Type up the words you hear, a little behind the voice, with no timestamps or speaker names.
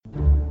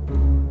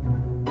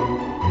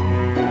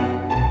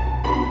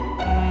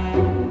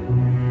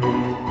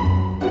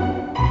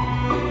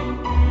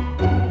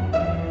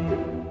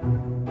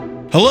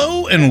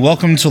Hello and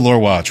welcome to Lore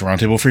Watch, a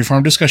roundtable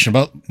freeform discussion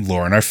about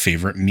lore and our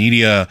favorite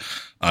media.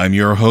 I'm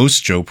your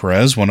host, Joe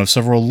Perez, one of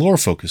several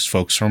lore-focused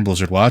folks from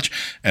Blizzard Watch,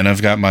 and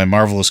I've got my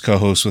marvelous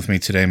co-host with me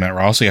today, Matt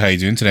Rossi. How you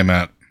doing today,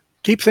 Matt?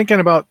 Keep thinking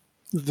about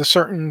the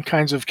certain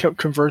kinds of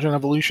conversion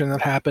evolution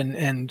that happen,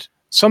 and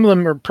some of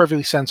them are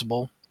perfectly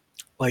sensible,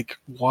 like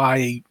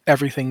why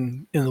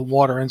everything in the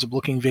water ends up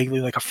looking vaguely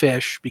like a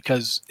fish,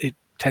 because it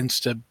tends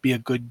to be a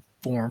good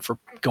form for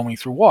going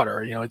through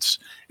water. You know, it's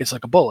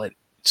like a bullet.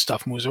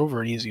 Stuff moves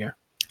over it easier.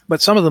 But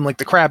some of them, like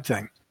the crab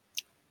thing,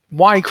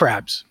 why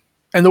crabs?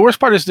 And the worst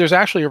part is there's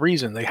actually a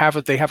reason. They have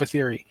a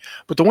theory.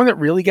 But the one that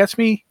really gets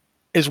me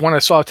is one I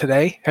saw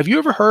today. Have you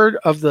ever heard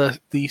of the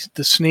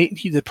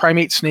snake, the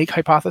primate snake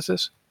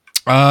hypothesis?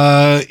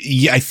 Yeah,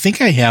 I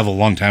think I have a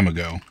long time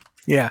ago.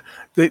 Yeah.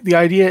 The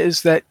idea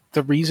is that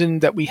the reason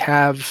that we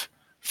have,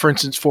 for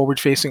instance,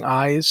 forward-facing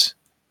eyes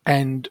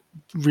and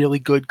really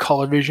good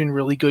color vision,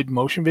 really good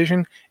motion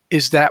vision,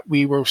 is that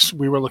we were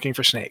looking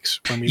for snakes.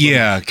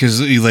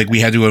 Because we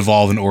had to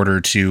evolve in order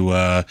to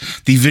the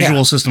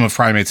visual system of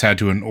primates had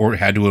to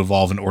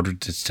evolve in order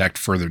to detect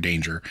further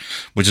danger,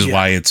 which is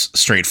why it's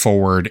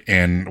straightforward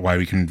and why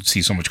we can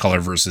see so much color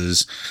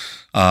versus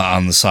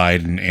on the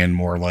side and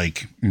more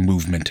like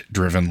movement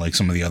driven, like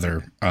some of the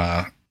other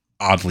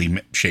oddly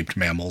shaped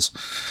mammals.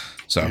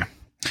 So. Yeah.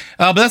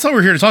 But that's not what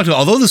we're here to talk to.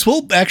 Although this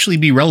will actually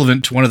be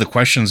relevant to one of the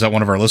questions that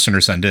one of our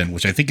listeners sent in,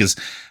 which I think is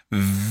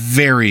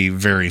very,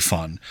 very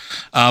fun.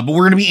 But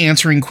we're going to be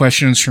answering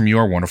questions from you,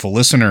 our wonderful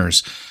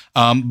listeners.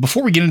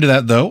 Before we get into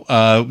that,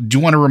 though, do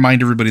want to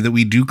remind everybody that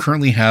we do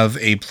currently have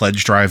a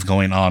pledge drive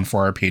going on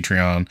for our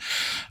Patreon.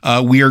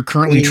 We are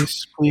currently...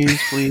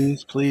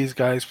 Please,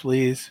 guys,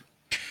 please.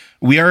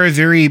 We are a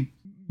very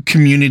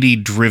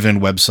community-driven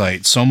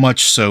website, so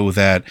much so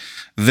that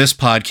this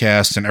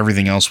podcast and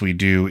everything else we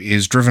do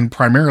is driven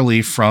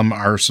primarily from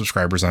our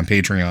subscribers on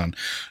Patreon.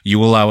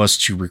 You allow us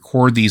to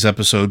record these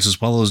episodes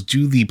as well as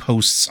do the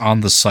posts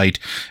on the site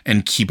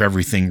and keep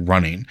everything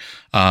running.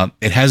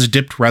 It has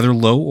dipped rather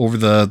low over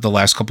the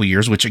last couple of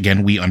years, which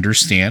again, we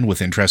understand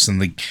with interest in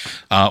the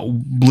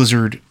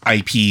Blizzard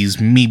IPs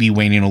maybe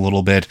waning a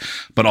little bit,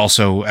 but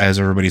also as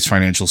everybody's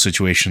financial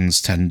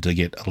situations tend to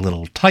get a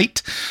little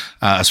tight,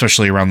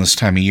 especially around this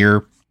time of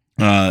year.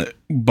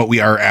 But we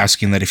are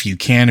asking that if you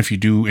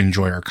do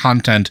enjoy our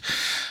content,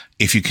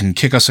 if you can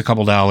kick us a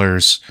couple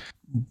dollars,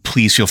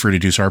 please feel free to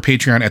do so. Our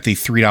Patreon at the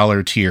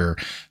 $3 tier,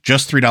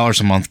 just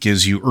 $3 a month,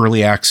 gives you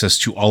early access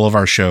to all of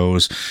our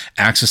shows,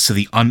 access to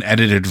the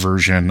unedited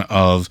version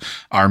of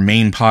our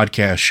main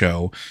podcast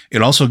show.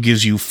 It also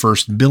gives you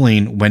first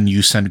billing when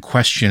you send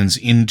questions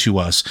into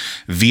us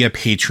via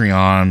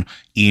Patreon,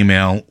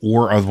 email,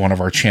 or one of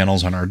our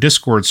channels on our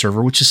Discord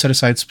server, which is set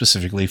aside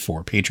specifically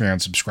for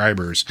Patreon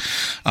subscribers.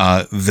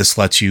 This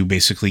lets you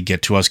basically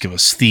get to us, give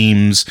us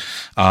themes.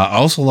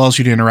 Also allows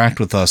you to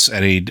interact with us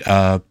at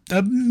a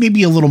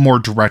maybe a little more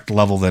direct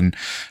level than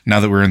now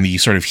that we're in the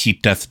sort of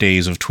heat death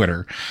days of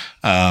Twitter.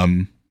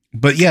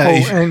 But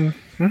yeah,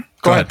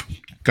 go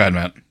ahead,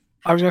 Matt.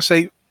 I was going to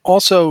say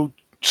also,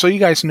 so you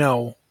guys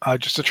know,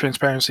 just a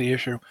transparency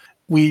issue,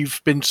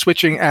 we've been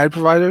switching ad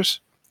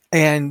providers,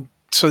 and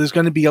so there's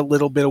going to be a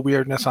little bit of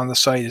weirdness on the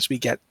site as we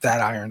get that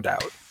ironed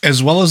out.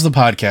 As well as the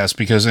podcast,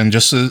 because, and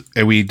just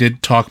we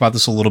did talk about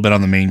this a little bit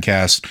on the main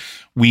cast,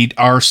 we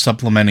are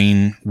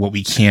supplementing what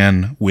we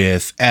can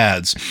with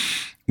ads.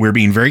 We're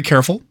being very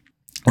careful.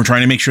 We're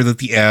trying to make sure that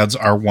the ads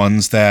are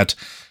ones that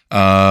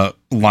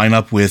line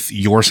up with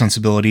your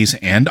sensibilities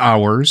and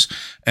ours,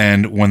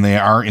 and when they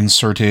are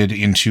inserted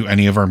into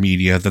any of our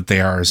media, that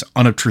they are as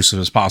unobtrusive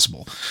as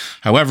possible.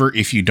 However,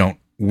 if you don't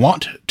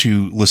want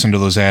to listen to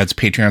those ads,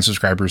 Patreon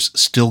subscribers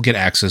still get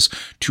access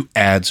to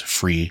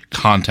ads-free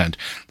content.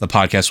 The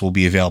podcast will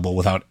be available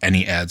without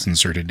any ads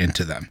inserted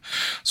into them.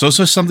 So it's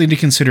just something to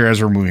consider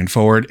as we're moving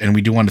forward, and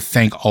we do want to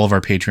thank all of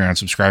our Patreon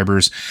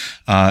subscribers.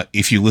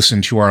 If you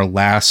listen to our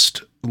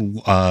last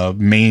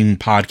main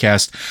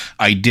podcast,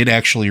 I did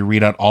actually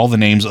read out all the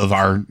names of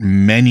our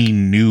many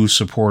new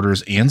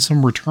supporters and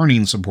some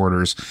returning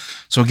supporters.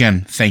 So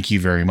again, thank you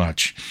very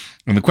much.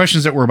 And the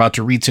questions that we're about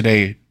to read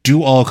today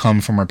do all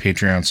come from our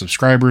Patreon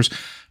subscribers.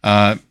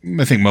 I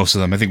think most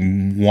of them, I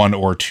think one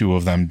or two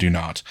of them do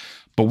not,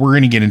 but we're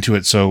going to get into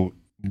it. So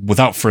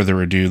without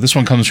further ado, this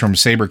one comes from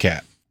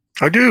Sabercat.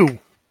 I do.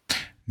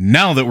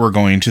 Now that we're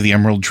going to the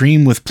Emerald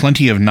Dream with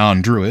plenty of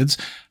non-druids,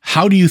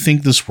 how do you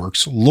think this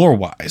works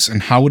lore-wise,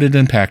 and how would it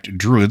impact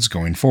druids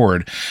going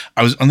forward?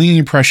 I was under the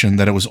impression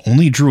that it was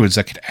only druids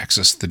that could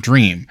access the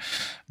dream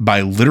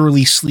by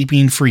literally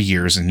sleeping for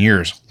years and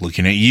years.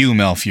 Looking at you,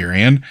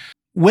 Malfurion.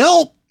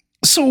 Well,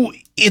 so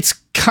it's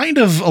kind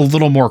of a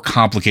little more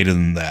complicated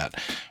than that.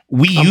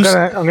 I'm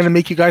going to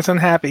make you guys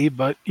unhappy,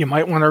 but you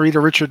might want to read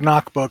a Richard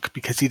Knock book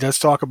because he does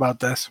talk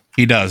about this.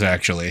 He does,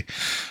 actually.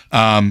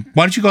 Why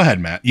don't you go ahead,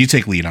 Matt? You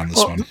take lead on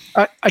this one.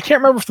 I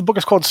can't remember if the book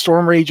is called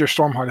Storm Rage or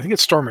Stormheart. I think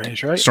it's Storm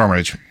Rage, right? Storm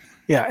Rage.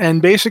 Yeah,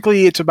 and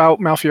basically it's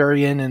about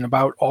Malfurion and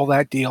about all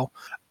that deal.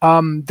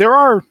 There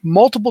are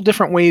multiple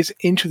different ways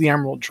into the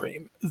Emerald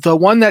Dream. The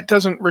one that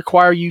doesn't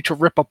require you to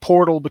rip a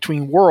portal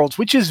between worlds,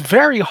 which is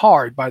very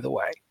hard, by the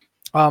way.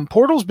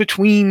 Portals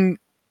between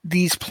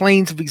these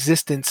planes of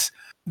existence,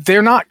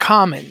 they're not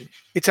common.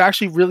 It's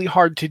actually really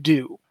hard to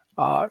do.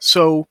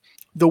 So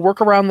the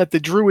workaround that the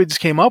Druids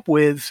came up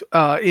with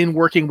in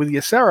working with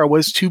Ysera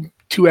was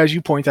to, as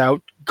you point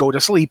out, go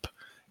to sleep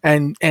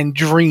and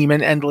dream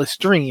an endless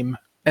dream,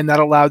 and that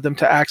allowed them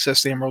to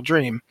access the Emerald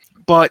Dream.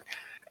 But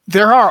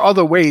there are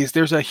other ways.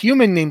 There's a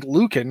human named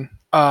Lucan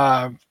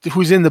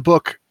who's in the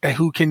book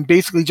who can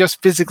basically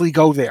just physically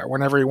go there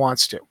whenever he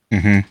wants to.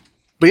 Mm-hmm.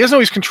 But he doesn't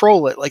always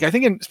control it. Like, I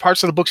think in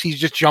parts of the books, he's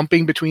just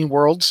jumping between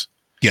worlds.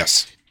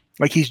 Yes.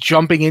 Like, he's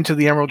jumping into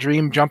the Emerald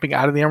Dream, jumping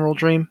out of the Emerald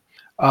Dream.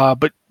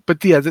 But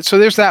yeah, so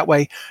there's that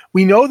way.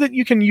 We know that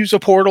you can use a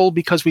portal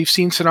because we've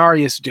seen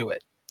Cenarius do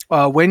it.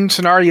 When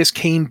Cenarius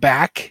came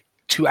back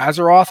to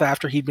Azeroth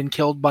after he'd been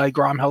killed by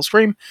Grom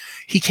Hellscream,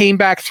 he came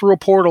back through a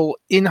portal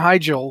in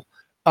Hyjal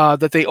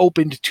that they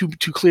opened to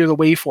clear the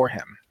way for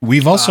him.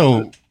 We've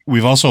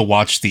also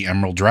watched the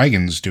Emerald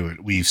Dragons do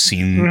it. We've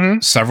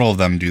seen several of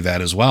them do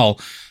that as well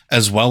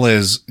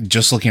as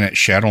just looking at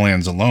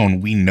Shadowlands alone.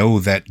 We know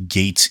that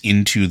gates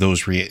into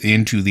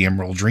into the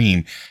Emerald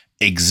Dream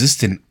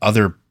exist in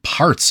other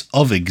parts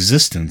of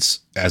existence,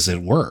 as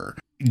it were.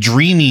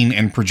 Dreaming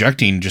and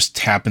projecting just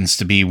happens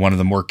to be one of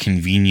the more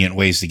convenient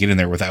ways to get in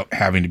there without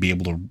having to be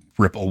able to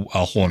rip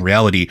a hole in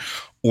reality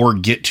or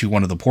get to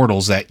one of the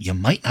portals that you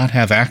might not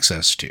have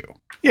access to.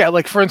 Yeah,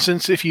 like for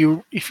instance, if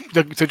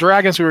the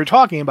dragons we were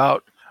talking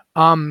about,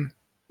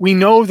 we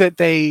know that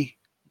they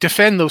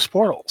defend those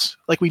portals.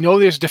 Like, we know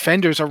there's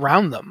defenders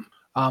around them.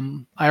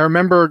 I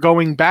remember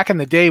going back in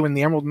the day when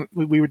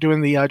we were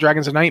doing the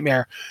Dragons of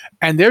Nightmare,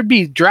 and there'd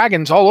be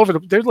dragons all over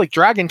there's like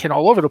dragonkin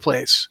all over the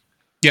place.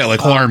 Yeah,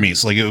 like whole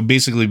armies. Like, it would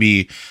basically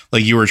be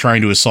like you were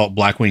trying to assault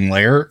Blackwing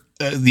Lair,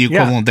 the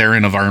equivalent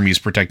therein of armies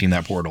protecting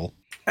that portal.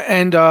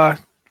 And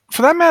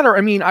for that matter,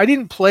 I mean, I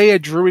didn't play a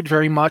druid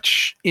very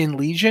much in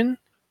Legion,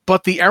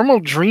 but the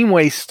Emerald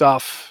Dreamway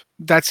stuff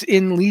that's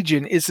in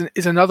Legion is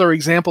another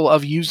example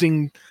of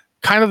using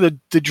kind of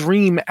the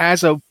dream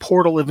as a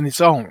portal of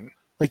its own.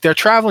 Like, they're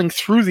traveling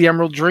through the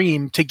Emerald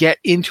Dream to get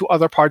into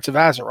other parts of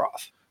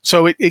Azeroth.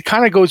 So it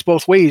kind of goes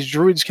both ways.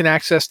 Druids can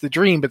access the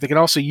dream, but they can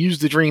also use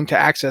the dream to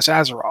access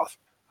Azeroth.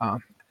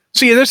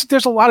 So yeah,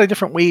 there's a lot of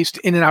different ways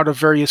in and out of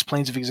various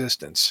planes of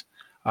existence.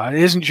 It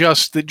isn't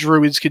just that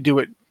Druids could do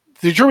it.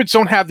 The Druids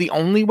don't have the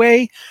only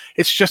way.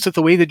 It's just that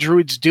the way the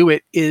Druids do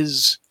it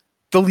is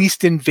the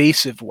least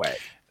invasive way.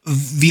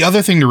 The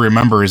other thing to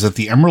remember is that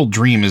the Emerald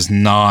Dream is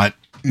not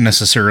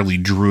necessarily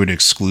Druid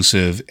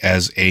exclusive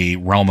as a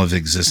realm of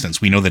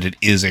existence. We know that it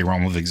is a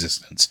realm of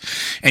existence.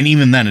 And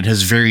even then, it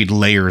has varied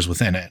layers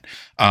within it.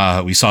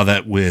 We saw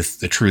that with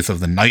the Truth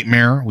of the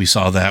Nightmare. We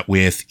saw that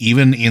with,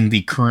 even in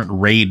the current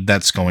raid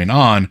that's going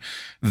on,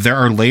 there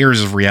are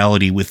layers of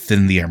reality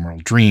within the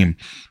Emerald Dream.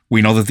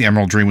 We know that the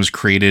Emerald Dream was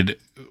created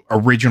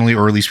originally,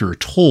 or at least we were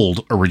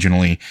told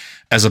originally,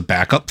 as a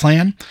backup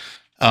plan.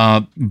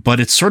 But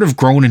it's sort of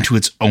grown into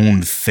its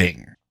own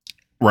thing,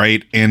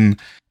 right? And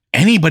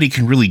anybody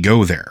can really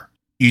go there.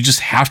 You just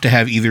have to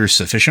have either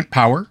sufficient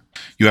power,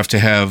 you have to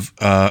have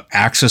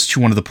access to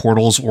one of the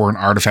portals or an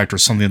artifact or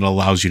something that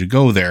allows you to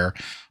go there,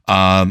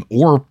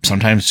 or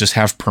sometimes just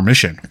have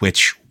permission,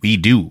 which we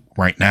do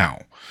right now.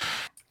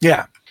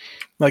 Yeah.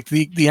 Like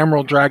the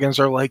Emerald Dragons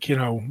are like,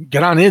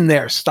 get on in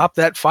there, stop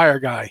that fire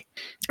guy.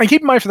 And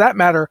keep in mind, for that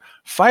matter,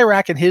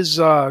 Fyrak and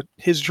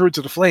his Druids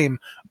of the Flame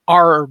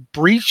are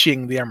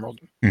breaching the Emerald.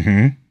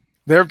 Mm-hmm.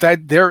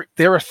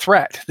 They're a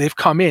threat. They've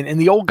come in, and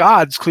the old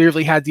gods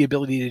clearly had the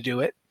ability to do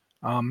it.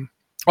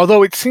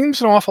 Although it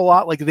seems an awful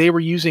lot like they were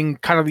using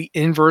kind of the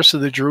inverse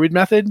of the Druid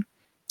method.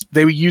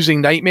 They were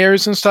using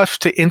nightmares and stuff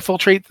to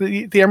infiltrate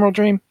the Emerald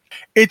Dream.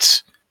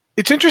 It's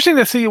interesting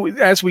to see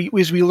as we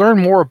learn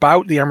more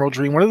about the Emerald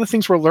Dream. One of the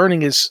things we're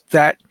learning is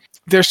that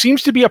there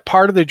seems to be a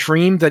part of the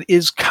dream that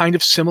is kind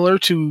of similar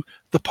to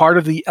the part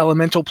of the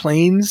elemental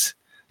planes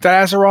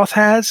that Azeroth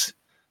has.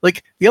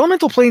 Like, the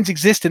elemental planes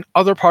exist in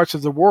other parts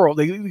of the world.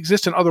 They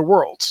exist in other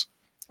worlds.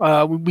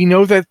 We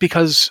know that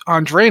because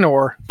on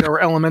Draenor, there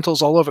were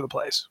elementals all over the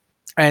place.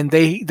 And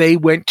they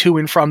went to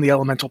and from the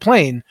elemental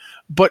plane.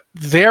 But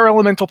their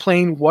elemental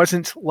plane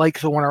wasn't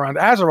like the one around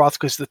Azeroth,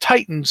 because the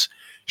Titans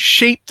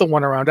shaped the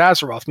one around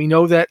Azeroth. We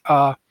know that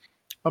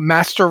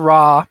Master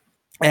Ra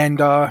and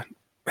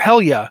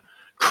Helya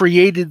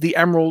created the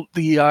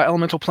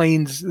elemental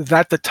planes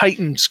that the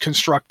Titans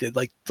constructed,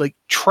 like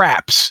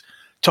traps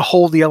to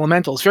hold the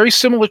elementals. Very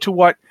similar to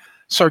what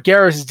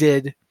Sargeras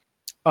did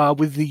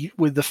with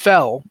the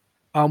Fel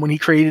when he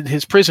created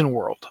his prison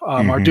world,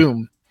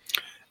 Mardum.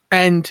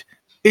 And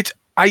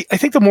I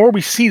think the more we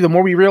see, the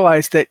more we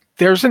realize that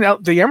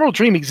the Emerald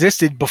Dream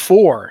existed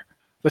before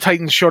the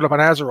Titans showed up on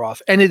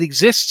Azeroth, and it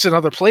exists in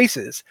other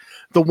places.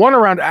 The one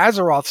around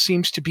Azeroth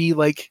seems to be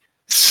like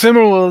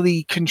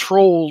similarly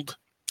controlled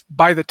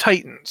by the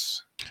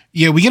Titans.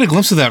 Yeah, we get a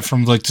glimpse of that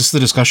from like just the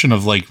discussion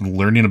of like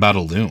learning about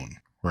Elune,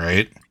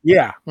 right?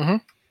 Yeah. Mm-hmm.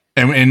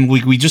 And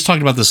we just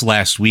talked about this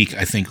last week,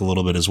 I think, a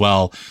little bit as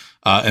well.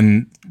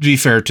 And to be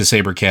fair to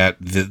Sabercat,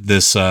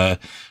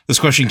 this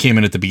question came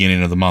in at the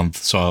beginning of the month,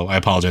 so I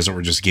apologize that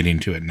we're just getting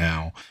to it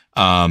now.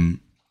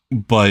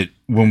 But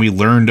when we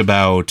learned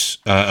about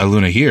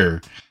Aluna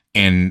here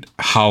and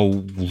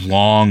how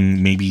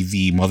long maybe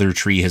the Mother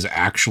Tree has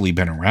actually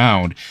been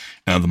around,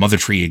 the Mother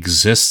Tree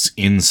exists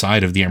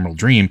inside of the Emerald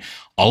Dream,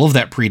 all of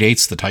that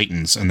predates the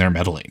Titans and their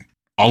meddling.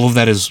 All of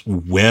that is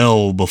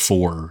well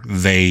before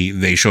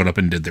they showed up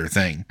and did their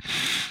thing.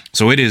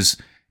 So it is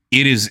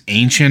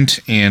ancient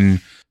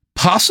and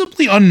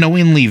possibly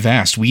unknowingly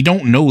vast. We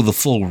don't know the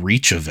full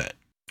reach of it.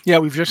 Yeah,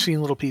 we've just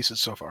seen little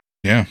pieces so far.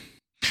 Yeah.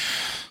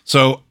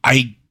 So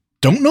I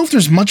don't know if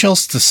there's much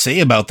else to say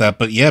about that,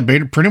 but yeah,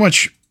 pretty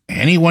much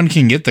anyone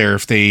can get there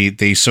if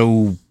they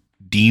so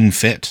deem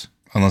fit.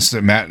 Unless,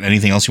 Matt,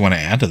 anything else you want to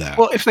add to that?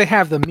 Well, if they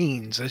have the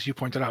means, as you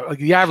pointed out, like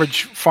the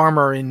average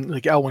farmer in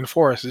like Elwyn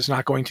Forest is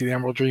not going to the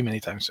Emerald Dream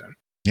anytime soon.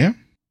 Yeah.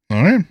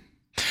 All right.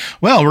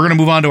 Well, we're going to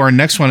move on to our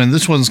next one, and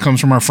this one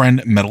comes from our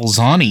friend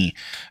Metalzani,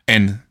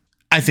 and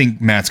I think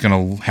Matt's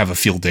going to have a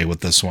field day with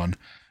this one.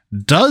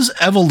 Does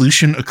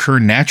evolution occur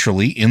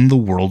naturally in the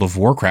world of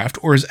Warcraft,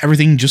 or is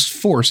everything just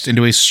forced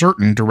into a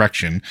certain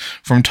direction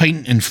from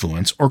Titan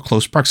influence or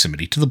close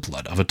proximity to the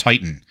blood of a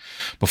Titan?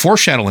 Before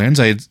Shadowlands,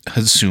 I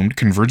had assumed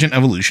convergent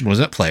evolution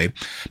was at play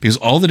because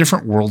all the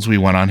different worlds we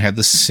went on had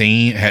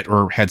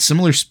had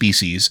similar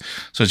species,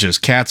 such as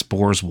cats,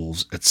 boars,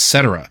 wolves,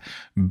 etc.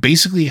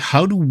 Basically,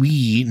 how do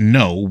we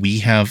know we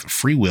have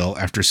free will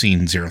after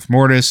seeing Zereth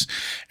Mortis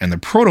and the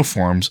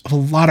protoforms of a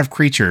lot of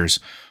creatures?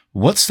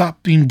 What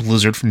stopped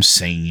Blizzard from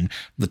saying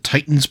the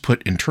Titans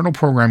put internal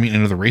programming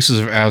into the races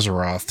of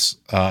Azeroth's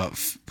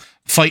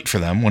fight for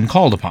them when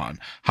called upon?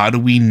 How do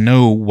we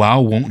know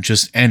WoW won't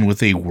just end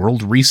with a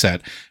world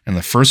reset and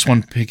the first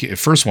one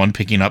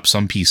picking up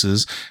some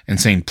pieces and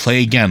saying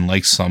play again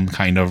like some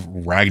kind of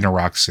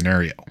Ragnarok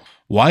scenario?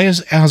 Why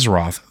is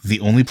Azeroth the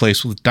only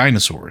place with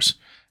dinosaurs?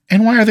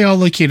 And why are they all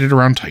located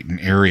around Titan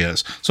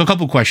areas? So a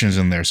couple questions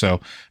in there.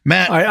 So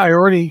Matt, I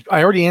already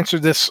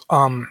answered this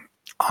on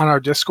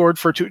our Discord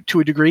to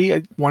a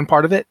degree, one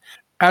part of it.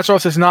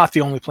 Azeroth is not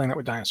the only planet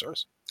with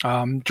dinosaurs.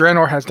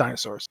 Draenor has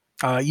dinosaurs.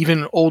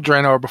 Even old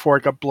Draenor, before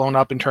it got blown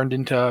up and turned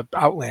into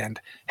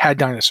Outland, had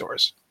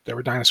dinosaurs. There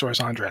were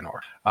dinosaurs on Draenor.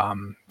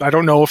 I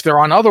don't know if they're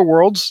on other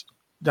worlds.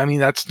 I mean,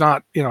 that's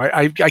not,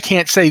 I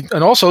can't say,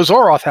 and also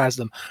Zoroth has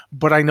them,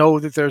 but I know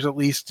that there's at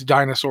least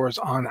dinosaurs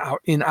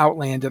in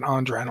Outland and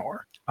on Draenor,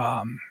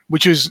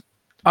 which is,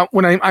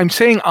 when I'm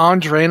saying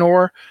on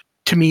Draenor,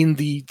 to mean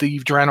the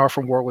Draenor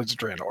from Warlords of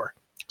Draenor.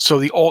 So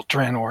the alt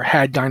Draenor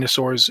had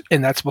dinosaurs,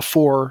 and that's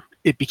before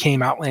it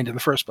became Outland in the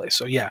first place.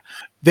 So yeah,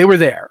 they were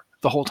there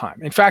the whole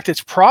time. In fact,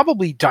 it's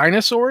probably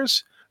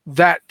dinosaurs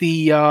that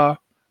the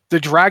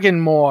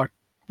Dragon Maw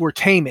were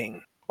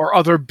taming, or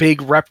other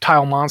big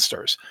reptile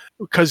monsters,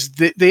 because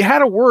they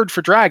had a word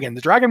for dragon.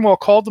 The Dragon Maw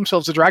called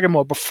themselves the Dragon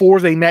Maw before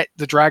they met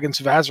the dragons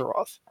of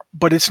Azeroth.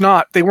 But it's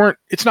not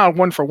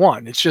one for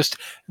one. It's just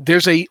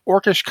there's a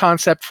orcish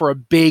concept for a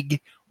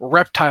big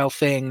reptile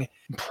thing,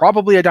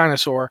 probably a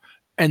dinosaur,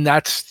 and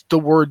that's the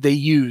word they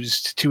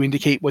used to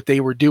indicate what they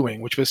were doing,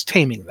 which was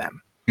taming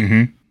them.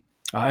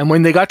 Mm-hmm. And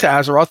when they got to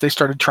Azeroth, they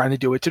started trying to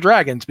do it to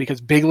dragons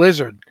because big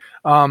lizard,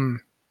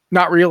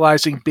 not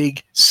realizing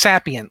big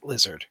sapient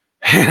lizard.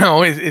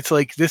 It's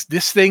like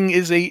this thing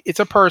it's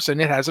a person.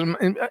 It has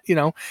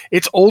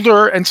it's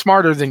older and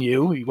smarter than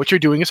you. What you're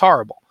doing is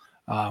horrible.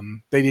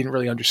 They didn't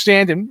really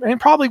understand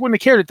and probably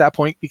wouldn't have cared at that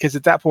point, because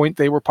at that point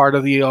they were part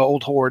of the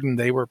old horde and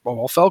they were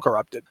all fell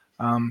corrupted.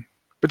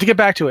 But to get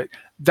back to it,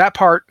 that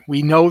part,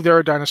 we know there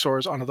are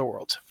dinosaurs on other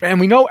worlds. And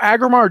we know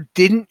Agrimar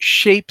didn't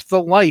shape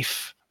the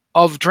life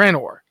of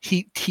Draenor.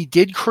 He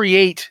did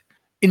create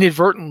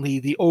inadvertently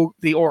the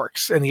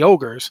orcs and the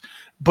ogres,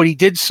 but he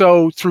did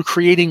so through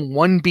creating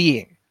one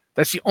being.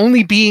 That's the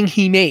only being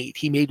he made.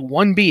 He made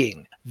one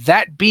being.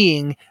 That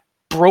being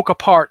broke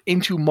apart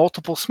into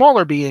multiple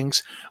smaller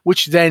beings,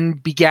 which then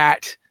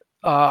begat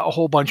a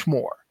whole bunch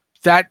more.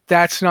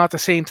 That's not the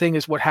same thing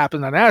as what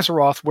happened on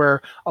Azeroth,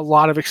 where a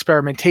lot of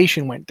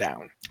experimentation went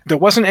down. There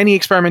wasn't any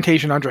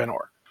experimentation on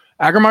Draenor.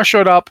 Agrimar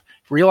showed up,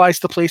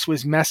 realized the place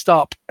was messed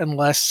up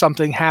unless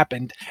something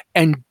happened,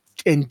 and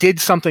did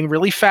something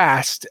really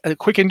fast,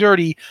 quick and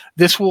dirty.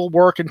 This will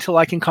work until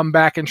I can come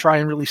back and try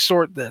and really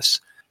sort this,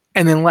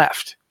 and then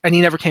left. And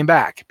he never came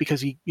back because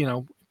he,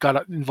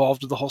 got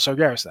involved with the whole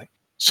Sargeras thing.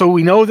 So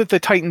we know that the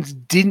Titans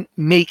didn't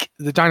make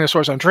the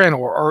dinosaurs on Draenor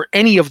or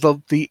any of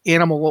the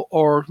animal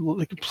or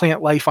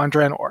plant life on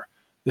Draenor.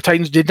 The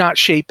Titans did not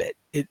shape it.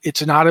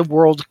 It's not a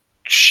world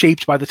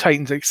shaped by the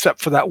Titans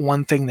except for that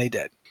one thing they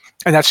did.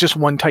 And that's just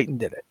one Titan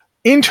did it.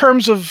 In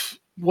terms of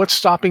what's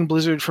stopping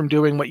Blizzard from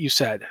doing what you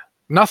said,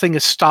 nothing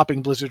is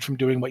stopping Blizzard from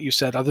doing what you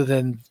said other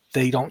than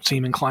they don't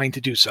seem inclined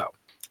to do so.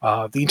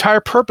 The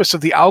entire purpose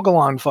of the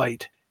Algalon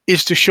fight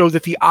is to show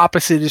that the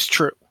opposite is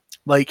true.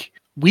 Like,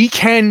 we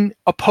can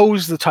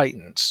oppose the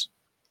Titans.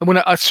 And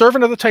when a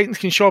servant of the Titans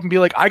can show up and be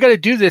like, I got to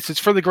do this, it's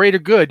for the greater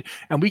good.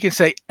 And we can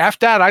say, F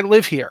that, I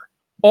live here.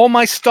 All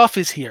my stuff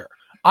is here.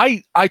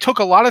 I took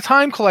a lot of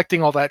time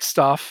collecting all that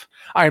stuff.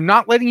 I am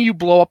not letting you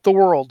blow up the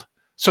world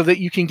so that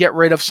you can get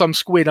rid of some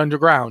squid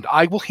underground.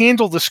 I will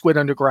handle the squid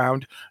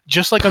underground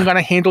just like I'm going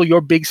to handle your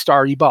big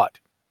starry butt.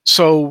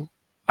 So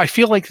I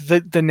feel like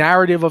the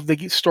narrative of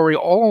the story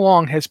all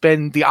along has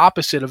been the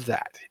opposite of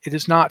that. It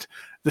is not,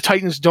 the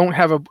Titans don't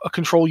have a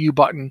control you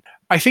button.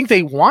 I think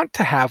they want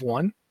to have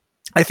one.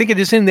 I think it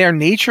is in their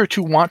nature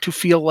to want to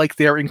feel like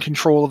they're in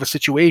control of a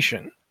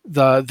situation.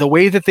 The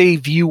way that they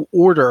view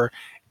order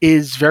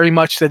is very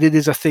much that it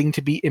is a thing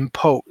to be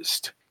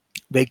imposed.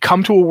 They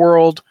come to a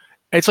world,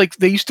 it's like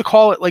they used to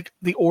call it like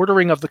the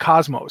ordering of the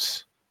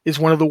cosmos is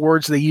one of the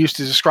words they use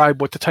to describe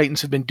what the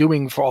Titans have been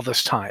doing for all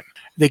this time.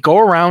 They go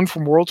around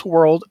from world to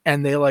world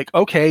and they're like,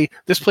 okay,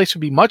 this place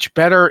would be much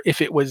better if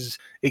it was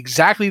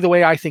exactly the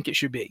way I think it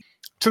should be.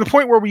 To the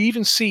point where we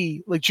even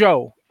see, like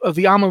Joe,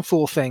 the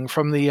Amonthul thing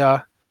from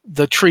the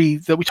tree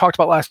that we talked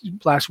about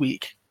last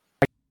week.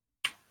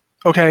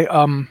 Okay,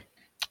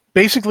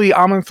 basically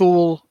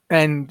Amonthul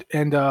and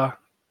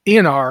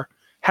Eonar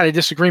had a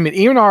disagreement.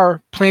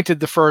 Eonar planted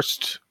the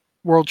first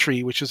world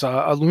tree, which is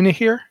a Luna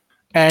here.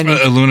 And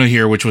a Luna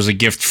here, which was a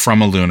gift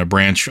from Alun, a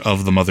branch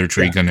of the mother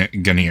tree, yeah.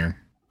 Gunir.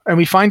 And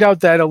we find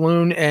out that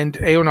Alun and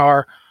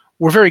Eonar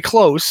were very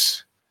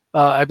close.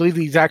 I believe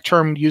the exact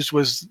term used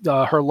was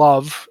her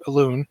love,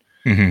 Alun.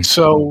 Mm-hmm.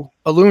 So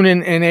Alun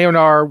and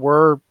Eonar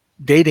were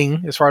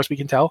dating, as far as we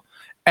can tell.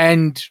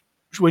 And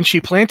when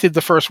she planted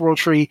the first world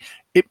tree,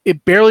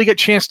 it barely got a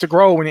chance to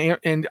grow.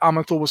 And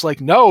Amonthul was like,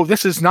 no,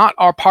 this is not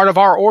part of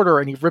our order.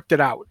 And he ripped it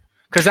out.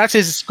 Because that's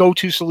his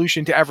go-to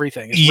solution to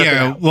everything.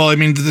 Yeah, well, I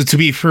mean, to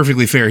be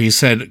perfectly fair, he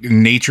said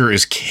nature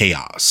is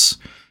chaos.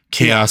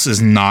 Chaos is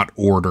not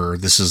order.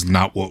 This is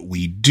not what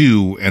we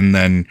do. And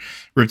then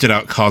ripped it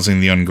out,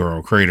 causing the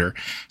Ungoro crater.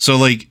 So,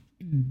 like,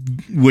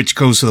 which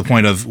goes to the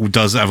point of,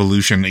 does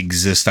evolution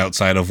exist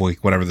outside of,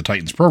 like, whatever the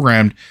Titans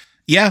programmed?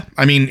 Yeah,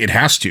 I mean, it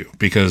has to,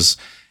 because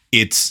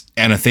it's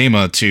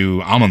anathema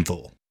to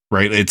Amonthul,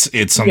 right?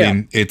 It's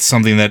something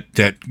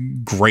that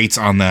grates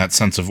on that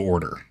sense of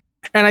order.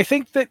 And I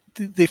think that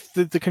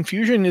the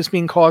confusion is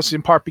being caused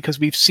in part because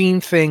we've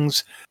seen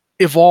things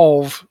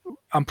evolve.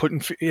 I'm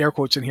putting air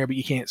quotes in here, but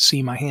you can't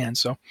see my hand.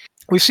 So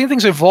we've seen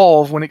things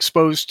evolve when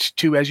exposed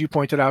to, as you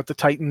pointed out, the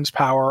Titan's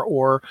power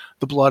or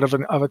the blood of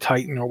a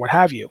Titan or what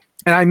have you.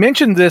 And I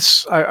mentioned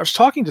this. I was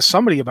talking to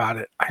somebody about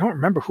it. I don't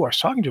remember who I was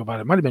talking to about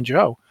it. It might have been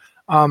Joe.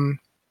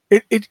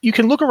 You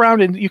can look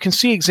around and you can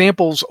see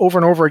examples over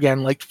and over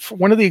again. Like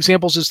one of the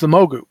examples is the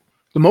Mogu.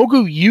 The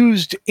Mogu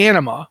used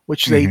anima,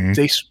 which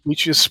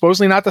which is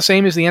supposedly not the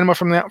same as the anima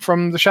from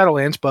the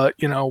Shadowlands, but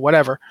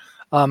whatever.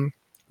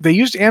 They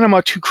used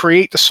anima to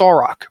create the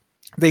Sorok.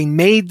 They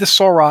made the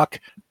Sorok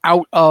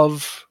out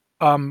of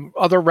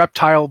other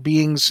reptile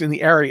beings in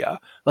the area.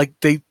 Like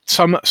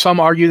some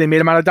argue they made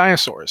them out of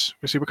dinosaurs.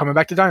 We see we're coming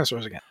back to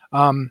dinosaurs again.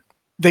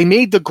 They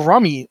made the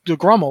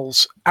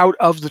Grummels out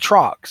of the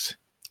Trogs,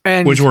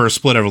 and which were a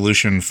split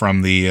evolution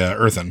from the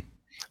Earthen.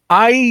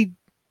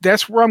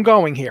 That's where I'm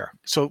going here.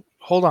 So.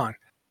 Hold on.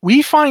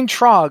 We find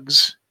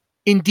Trogs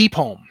in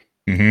Deepholm.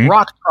 Mm-hmm.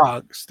 Rock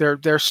Trogs.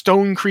 They're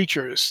stone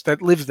creatures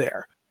that live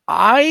there.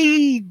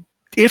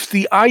 If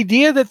the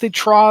idea that the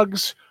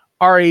Trogs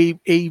are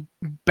a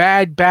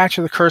bad batch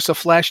of the Curse of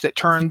Flesh that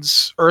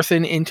turns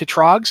Earthen into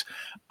Trogs,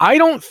 I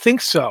don't think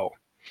so.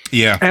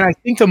 Yeah. And I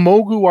think the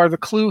Mogu are the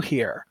clue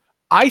here.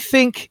 I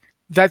think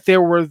that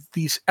there were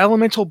these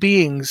elemental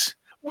beings.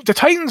 The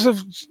Titans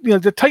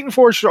the Titan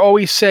Forged are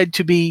always said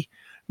to be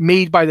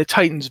made by the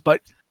Titans, but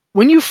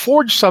when you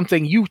forge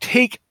something, you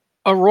take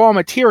a raw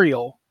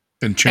material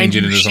and change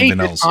it into something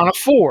else on a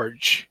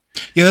forge.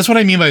 Yeah, that's what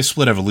I mean by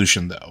split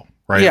evolution, though,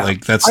 right? Yeah.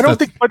 Like I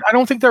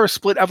don't think they're a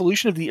split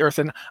evolution of the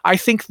Earthen. I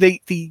think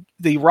the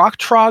rock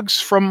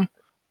trogs from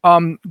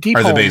Deep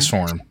are Home, the base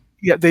form.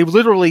 Yeah, they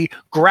literally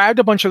grabbed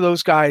a bunch of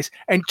those guys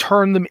and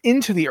turned them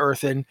into the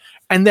Earthen.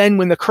 And then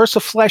when the Curse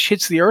of Flesh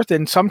hits the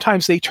Earthen,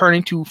 sometimes they turn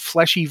into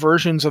fleshy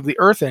versions of the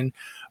Earthen,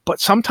 but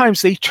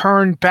sometimes they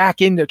turn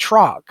back into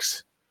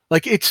trogs.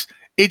 Like it's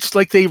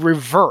like they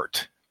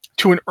revert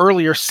to an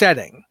earlier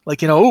setting, like,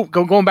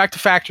 going back to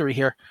factory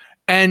here.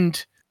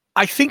 And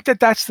I think that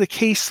that's the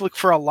case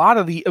for a lot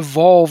of the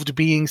evolved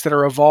beings that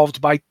are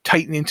evolved by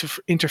Titan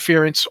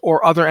interference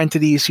or other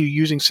entities who are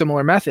using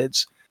similar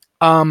methods.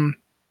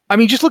 I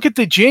mean, just look at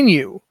the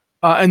Jinyu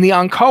and the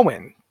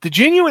Ankoan. The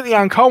Jinyu and the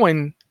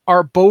Ankoan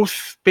are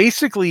both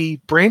basically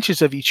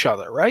branches of each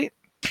other, right?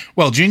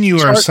 Well,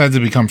 Jinyu are said to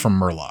become from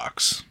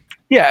Murlocs.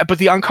 Yeah, but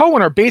the Ankoan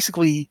are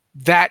basically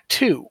that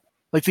too.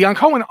 Like the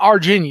Ankoan are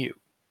Jinyu,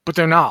 but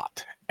they're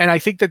not. And I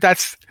think that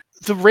that's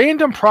the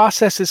random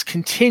processes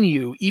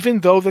continue, even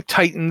though the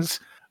Titans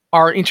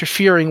are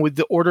interfering with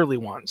the orderly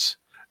ones.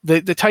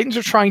 The Titans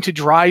are trying to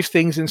drive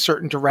things in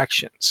certain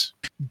directions,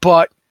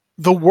 but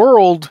the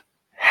world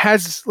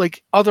has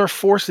like other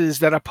forces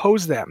that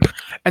oppose them.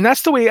 And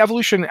that's the way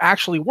evolution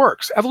actually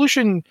works.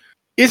 Evolution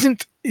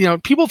isn't,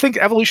 people think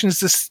evolution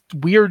is this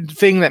weird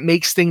thing that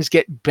makes things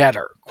get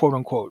better, quote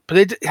unquote, but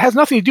it has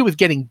nothing to do with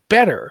getting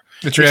better.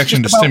 It's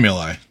reaction to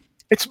stimuli.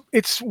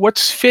 It's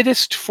what's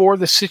fittest for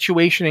the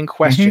situation in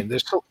question.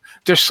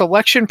 There's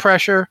selection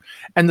pressure,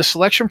 and the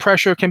selection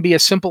pressure can be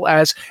as simple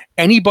as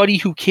anybody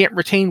who can't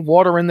retain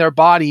water in their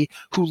body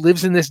who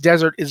lives in this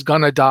desert is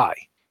gonna die.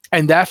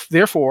 And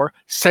therefore,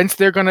 since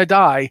they're gonna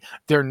die,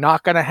 they're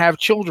not gonna have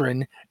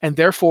children, and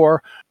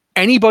therefore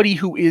anybody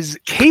who is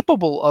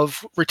capable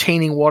of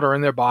retaining water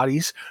in their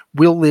bodies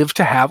will live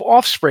to have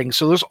offspring.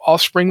 So those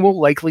offspring will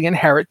likely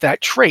inherit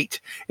that trait.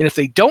 And if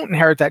they don't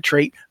inherit that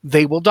trait,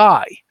 they will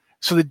die.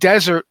 So the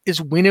desert is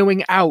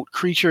winnowing out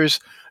creatures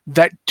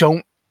that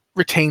don't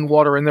retain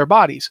water in their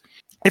bodies.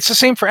 It's the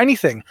same for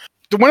anything.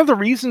 One of the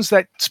reasons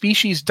that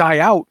species die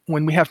out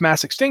when we have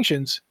mass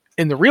extinctions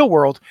in the real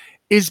world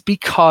is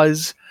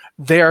because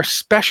they are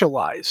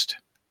specialized.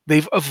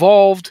 They've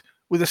evolved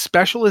with a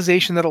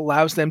specialization that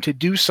allows them to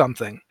do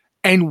something.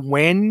 And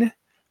when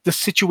the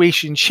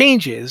situation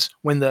changes,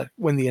 when the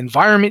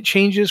environment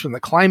changes, when the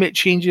climate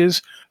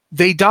changes,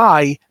 they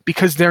die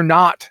because they're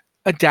not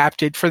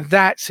adapted for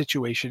that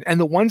situation. And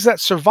the ones that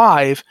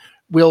survive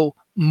will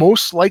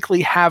most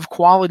likely have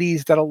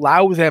qualities that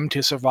allow them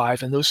to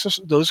survive, and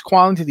those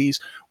qualities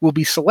will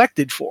be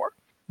selected for.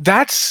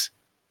 That's,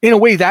 in a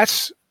way,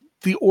 that's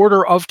the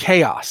order of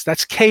chaos.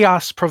 That's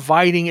chaos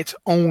providing its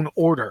own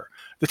order.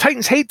 The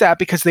Titans hate that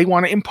because they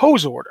want to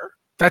impose order.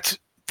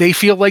 They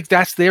feel like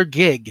that's their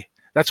gig.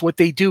 That's what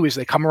they do, is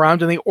they come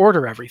around and they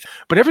order everything.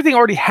 But everything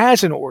already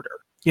has an order,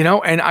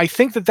 and I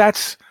think that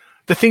that's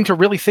the thing to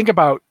really think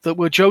about, that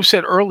what Joe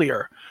said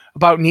earlier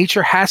about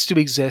nature has to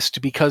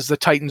exist because the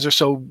Titans are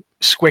so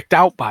squicked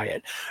out by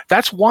it.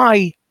 That's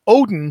why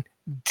Odin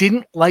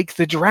didn't like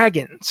the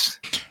dragons.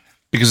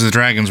 Because the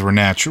dragons were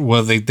natural.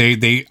 Well,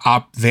 they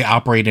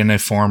operate in a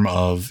form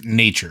of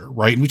nature,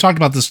 right? And we talked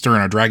about this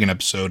during our dragon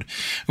episode,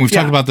 and we've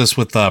talked about this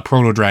with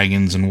proto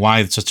dragons and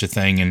why it's such a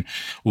thing, and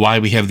why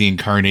we have the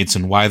incarnates,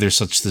 and why there's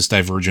such this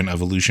divergent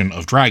evolution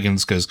of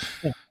dragons. Because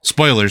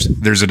spoilers,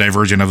 there's a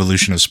divergent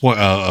evolution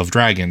of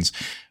dragons,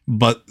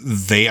 but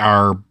they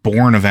are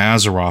born of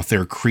Azeroth.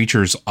 They're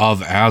creatures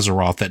of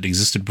Azeroth that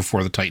existed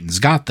before the Titans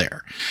got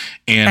there,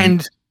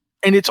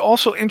 And it's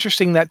also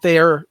interesting that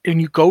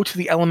and you go to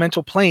the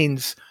elemental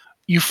planes,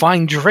 you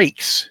find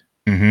drakes.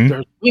 Mm-hmm.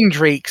 There's wind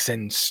drakes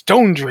and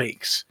stone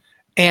drakes.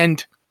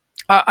 And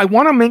I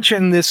want to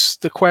mention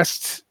the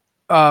quest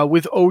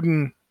with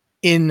Odin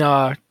in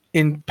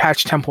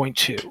patch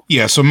 10.2.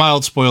 Yeah, so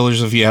mild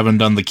spoilers if you haven't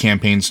done the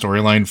campaign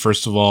storyline.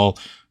 First of all,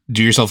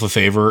 do yourself a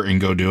favor and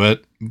go do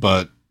it.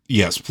 But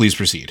yes, please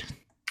proceed.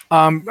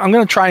 I'm going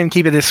to try and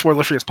keep it as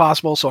spoiler-free as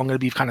possible, so I'm going to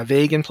be kind of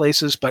vague in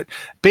places. But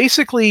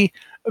basically,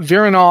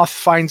 Viranoth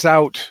finds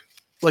out,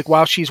 like,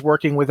 while she's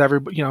working with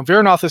everybody,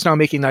 Viranoth is now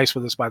making nice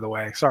with us, by the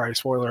way. Sorry,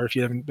 spoiler if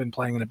you haven't been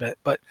playing in a bit.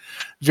 But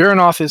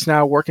Viranoth is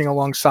now working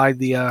alongside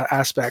the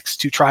aspects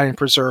to try and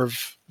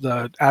preserve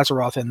the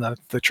Azeroth and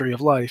the Tree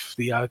of Life,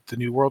 the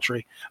new World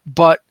Tree.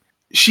 But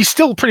she's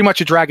still pretty much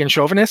a dragon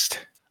chauvinist,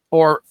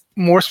 or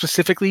more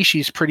specifically,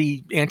 she's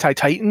pretty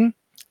anti-Titan.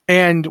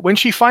 And when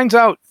she finds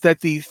out that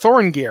the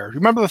Thorngeir,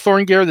 remember the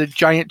Thorngeir, the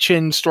giant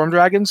chin storm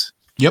dragons?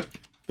 Yep.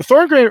 The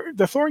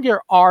Thorngeir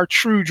are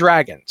true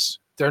dragons.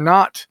 They're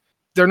not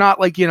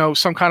like,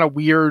 some kind of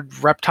weird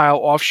reptile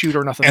offshoot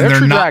or nothing. And they're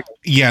true not dragons.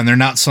 Yeah, and they're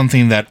not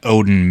something that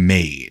Odin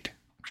made.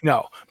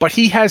 No, but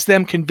he has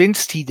them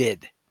convinced he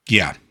did.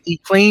 Yeah. He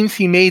claims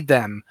he made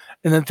them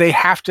and that they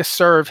have to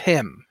serve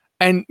him.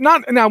 And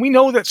now we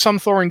know that some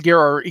Thorngeir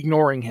are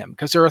ignoring him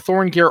because there are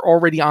Thorngeir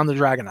already on the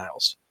Dragon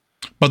Isles.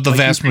 But the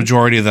vast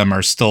majority of them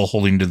are still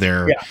holding to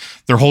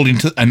they're holding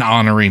to and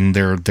honoring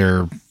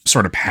their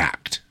sort of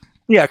pact.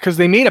 Yeah, because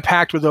they made a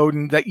pact with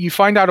Odin that you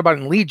find out about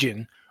in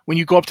Legion when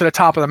you go up to the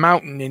top of the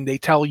mountain and they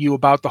tell you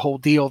about the whole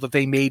deal that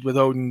they made with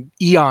Odin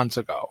eons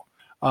ago.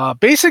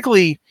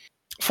 Basically,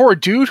 for a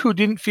dude who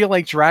didn't feel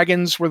like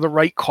dragons were the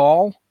right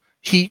call,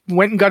 he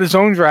went and got his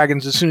own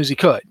dragons as soon as he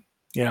could.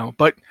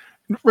 But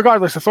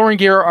regardless, the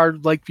Thorngeir are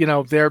like,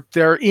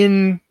 they're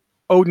in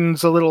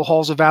Odin's little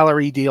Halls of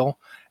Valerie deal.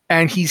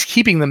 And he's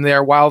keeping them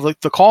there while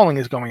the calling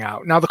is going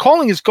out. Now, the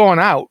calling is going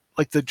out.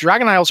 Like, the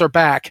Dragon Isles are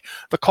back.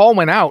 The call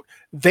went out.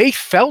 They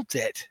felt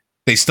it.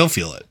 They still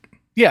feel it.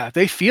 Yeah,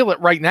 they feel it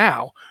right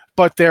now.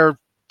 But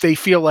they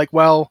feel like,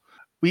 well,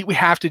 we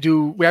have to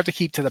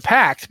keep to the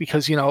pact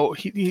because,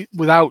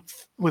 without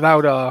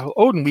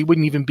Odin, we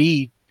wouldn't even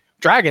be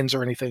dragons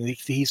or anything.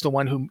 He's the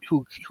one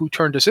who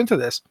turned us into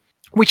this,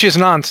 which is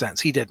nonsense.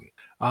 He didn't.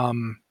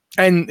 And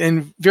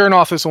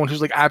Viranoth is the one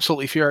who's like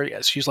absolutely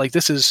furious. She's like,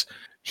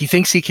 he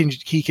thinks he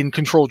can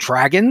control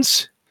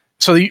dragons.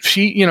 So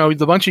she,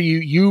 the bunch of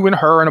you and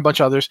her and a bunch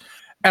of others.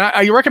 And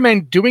I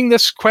recommend doing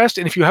this quest.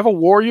 And if you have a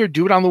warrior,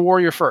 do it on the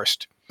warrior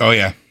first. Oh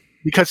yeah.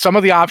 Because some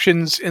of the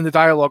options in the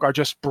dialogue are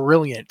just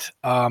brilliant.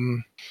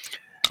 Although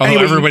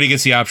everybody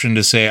gets the option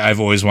to say, I've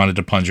always wanted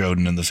to punch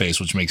Odin in the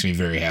face, which makes me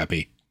very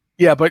happy.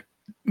 Yeah, but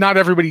not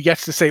everybody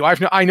gets to say, well,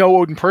 I know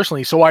Odin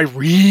personally, so I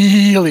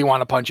really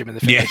want to punch him in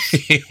the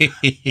face.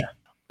 Yeah.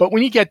 But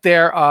when you get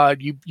there,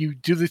 you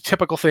do the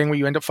typical thing where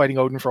you end up fighting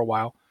Odin for a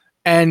while.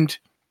 And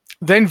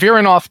then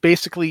Viranoth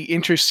basically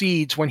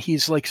intercedes when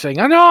he's like saying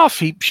enough.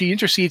 She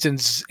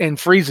intercedes and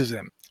freezes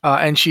him.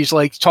 and she's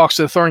like talks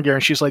to the Thorngear,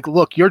 and she's like,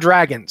 "Look, you're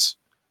dragons,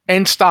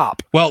 and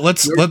stop." Well,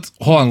 let's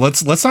hold on.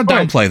 Let's not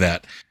downplay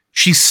that.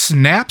 She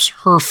snaps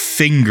her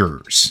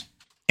fingers,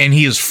 and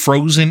he is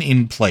frozen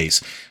in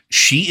place.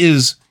 She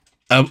is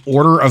an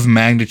order of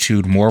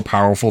magnitude more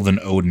powerful than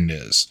Odin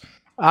is.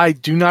 I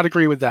do not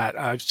agree with that.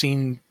 I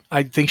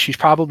think she's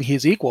probably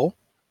his equal,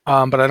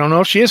 but I don't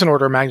know if she is an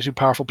order of magnitude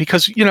powerful,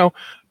 because,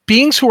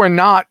 beings who are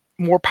not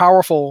more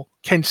powerful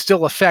can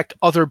still affect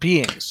other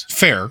beings.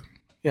 Fair.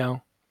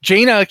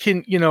 Jaina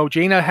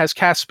has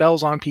cast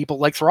spells on people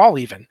like Thrall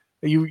even.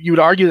 You would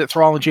argue that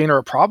Thrall and Jaina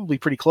are probably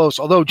pretty close,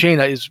 although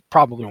Jaina is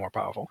probably more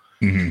powerful.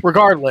 Mm-hmm.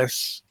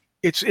 Regardless,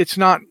 it's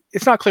not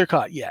clear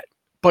cut yet.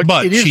 But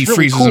it is she really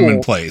freezes cool. him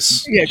in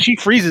place. Yeah, she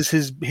freezes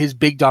his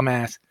big dumb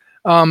ass.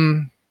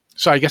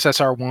 So I guess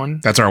that's our one.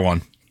 That's our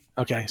one.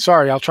 Okay,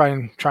 sorry. I'll try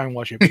and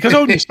watch it, because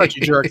Odin is such a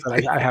jerk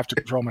that I have to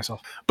control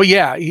myself. But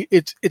yeah,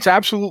 it's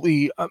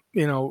absolutely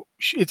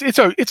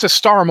it's a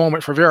star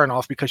moment for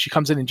Veranoth, because she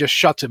comes in and just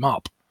shuts him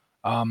up,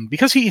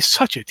 because he is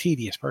such a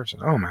tedious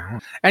person. Oh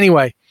man.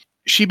 Anyway,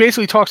 she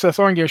basically talks to the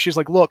Thorngear. She's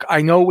like, "Look,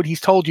 I know what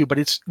he's told you,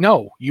 but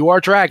you are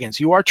dragons.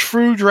 You are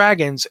true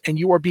dragons, and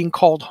you are being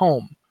called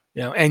home.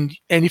 And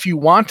if you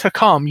want to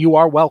come, you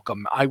are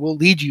welcome. I will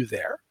lead you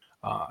there."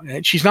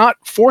 And she's not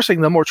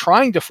forcing them or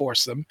trying to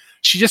force them.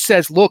 She just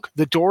says, "Look,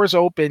 the door is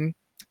open.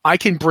 I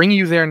can bring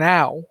you there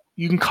now.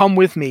 You can come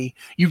with me.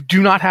 You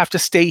do not have to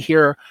stay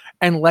here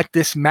and let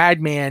this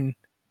madman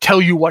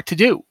tell you what to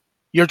do.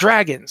 You're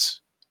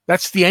dragons.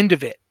 That's the end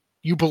of it.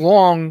 You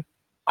belong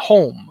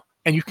home,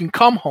 and you can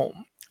come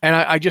home." And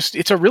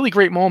it's a really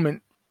great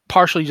moment,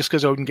 partially just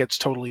because Odin gets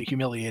totally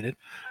humiliated,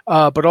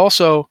 but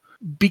also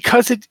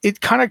because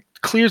it kind of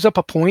clears up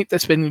a point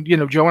that's been,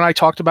 Joe and I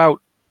talked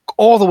about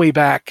all the way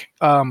back,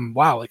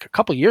 like a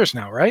couple of years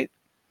now, right?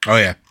 Oh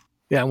yeah.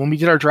 Yeah, when we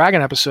did our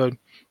dragon episode,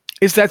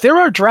 is that there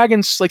are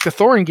dragons like the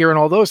Thorngear and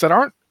all those that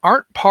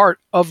aren't part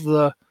of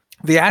the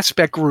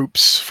aspect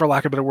groups, for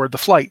lack of a better word, the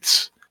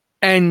flights,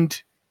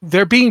 and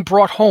they're being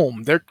brought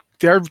home.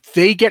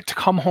 They get to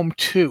come home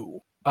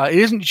too. It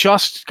isn't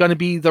just going to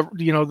be the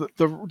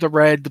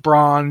red, the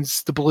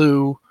bronze, the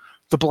blue,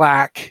 the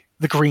black,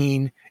 the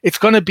green. It's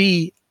going to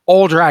be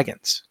all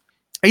dragons.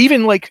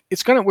 Even we're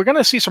going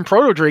to see some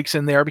proto drakes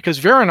in there, because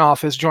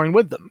Veranoth has joined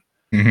with them.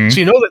 Mm-hmm.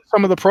 So that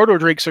some of the proto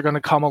drakes are going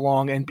to come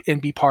along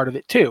and be part of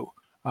it too.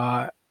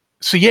 It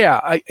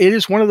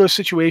is one of those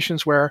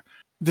situations where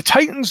the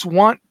Titans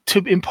want to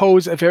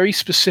impose a very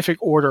specific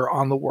order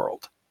on the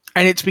world,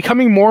 and it's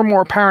becoming more and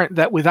more apparent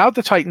that without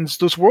the Titans,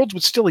 those worlds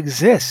would still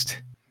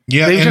exist.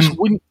 Yeah,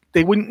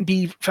 They wouldn't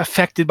be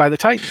affected by the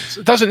Titans.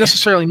 It doesn't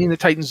necessarily mean the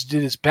Titans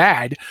did as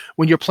bad.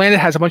 When your planet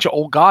has a bunch of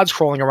old gods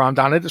crawling around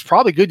on it, it's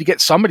probably good to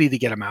get somebody to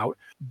get them out.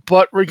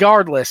 But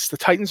regardless, the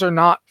Titans are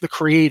not the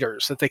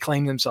creators that they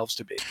claim themselves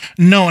to be.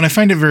 No, and I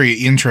find it very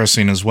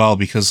interesting as well,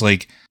 because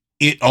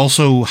it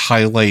also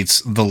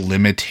highlights the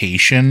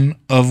limitation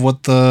of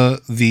what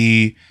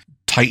the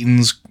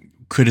Titans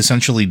could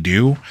essentially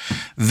do.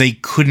 They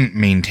couldn't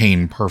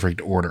maintain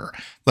perfect order.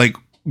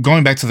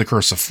 Going back to the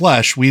Curse of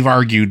Flesh, we've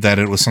argued that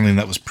it was something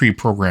that was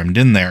pre-programmed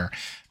in there.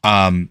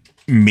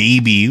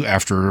 Maybe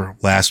after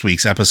last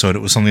week's episode,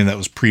 it was something that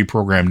was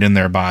pre-programmed in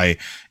there by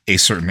a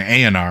certain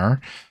A&R,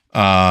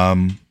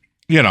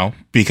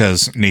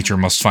 because nature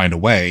must find a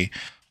way.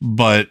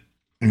 But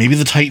maybe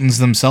the Titans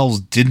themselves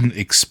didn't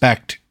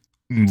expect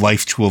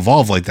life to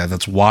evolve like that.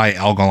 That's why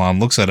Algalon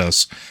looks at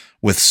us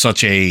with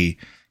such a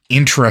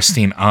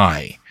interesting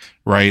eye,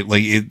 right?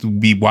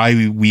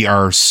 Why we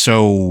are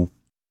so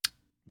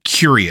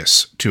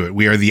curious to it.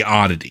 We are the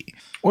oddity.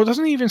 Well,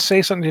 doesn't he even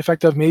say something to the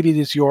effect of, maybe it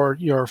is your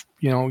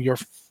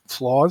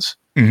flaws?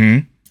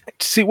 Mm-hmm.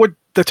 See, what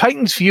the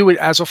Titans view it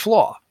as a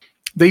flaw.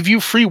 They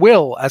view free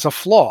will as a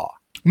flaw.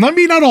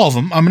 Maybe not all of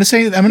them. I'm going to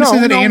say that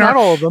A&R, not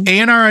all of them.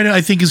 A&R, I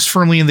think, is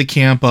firmly in the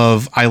camp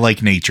of I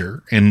like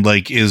nature, and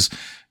is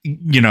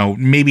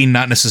maybe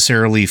not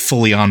necessarily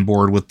fully on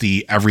board with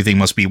the everything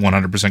must be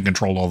 100%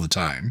 controlled all the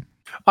time.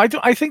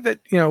 I think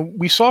that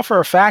we saw for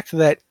a fact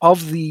that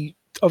of the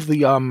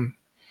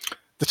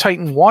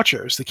Titan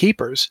Watchers, the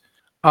Keepers,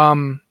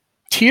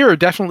 Tyr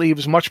definitely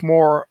was much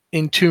more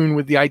in tune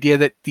with the idea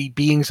that the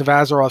beings of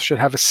Azeroth should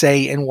have a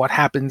say in what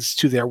happens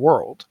to their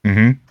world.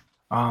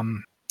 Mm-hmm.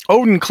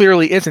 Odin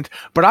clearly isn't,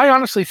 but I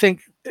honestly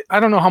think, I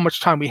don't know how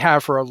much time we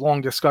have for a long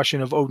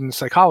discussion of Odin's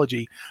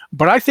psychology,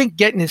 but I think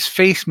getting his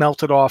face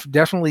melted off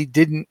definitely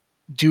didn't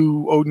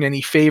do Odin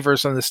any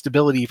favors on the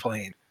stability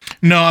plane.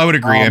 No, I would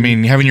agree.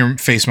 Having your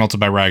face melted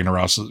by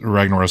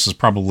Ragnaros is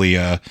probably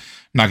not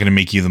going to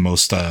make you the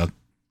most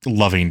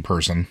loving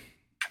person.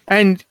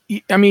 And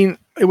it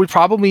would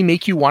probably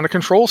make you want to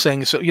control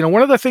things. So,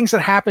 one of the things that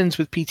happens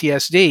with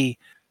PTSD,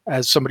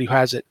 as somebody who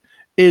has it,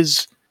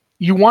 is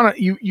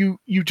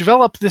you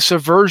develop this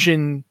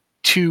aversion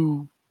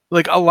to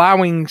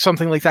allowing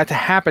something like that to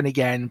happen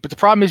again. But the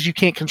problem is you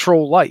can't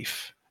control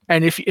life.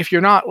 And if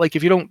you're not,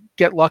 if you don't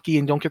get lucky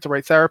and don't get the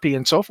right therapy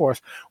and so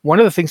forth, one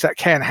of the things that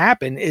can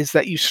happen is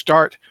that you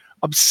start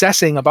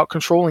obsessing about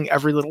controlling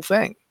every little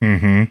thing.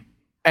 Mm-hmm.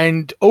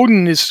 And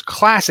Odin is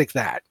classic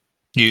that.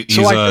 He's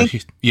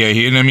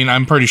and I mean,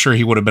 I'm pretty sure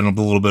he would have been a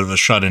little bit of a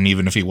shut-in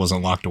even if he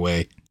wasn't locked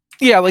away.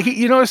 Yeah, like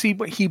you notice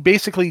he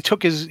basically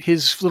took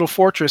his little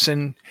fortress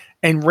and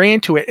ran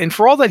to it, and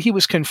for all that he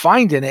was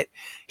confined in it,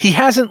 he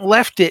hasn't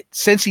left it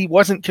since he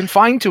wasn't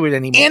confined to it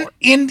anymore.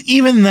 And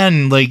even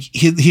then, like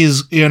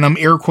his and I'm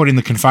air quoting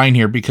the confined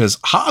here because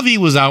Javi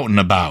was out and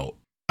about.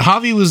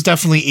 Javi was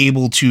definitely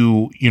able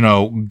to,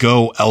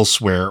 go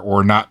elsewhere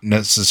or not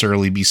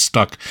necessarily be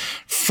stuck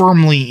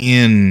firmly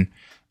in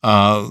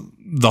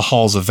the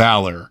halls of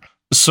valor.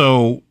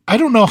 So I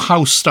don't know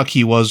how stuck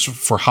he was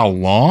for how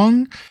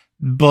long,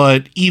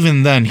 but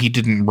even then he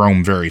didn't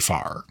roam very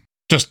far.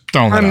 Just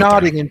throwing that I'm out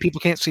nodding there. and people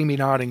can't see me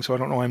nodding, so I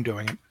don't know why I'm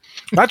doing it.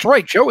 That's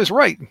right. Joe is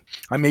right.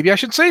 Maybe I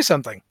should say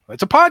something.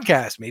 It's a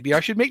podcast. Maybe I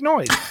should make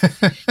noise.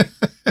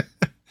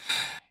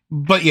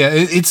 But yeah,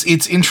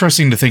 it's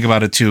interesting to think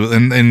about it too.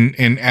 And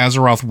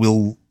Azeroth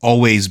will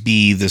always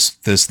be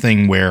this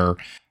thing where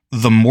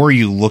the more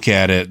you look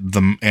at it,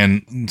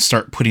 and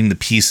start putting the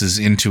pieces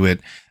into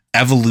it,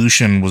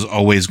 evolution was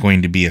always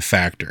going to be a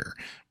factor.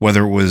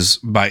 Whether it was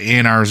by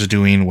A&R's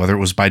doing, whether it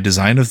was by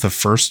design of the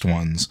first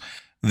ones,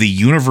 the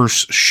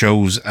universe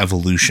shows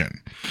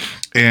evolution.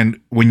 And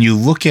when you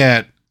look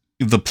at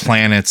the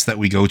planets that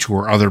we go to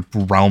or other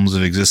realms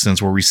of existence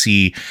where we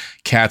see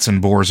cats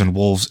and boars and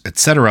wolves,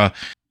 etc.,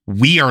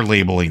 we are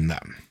labeling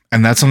them.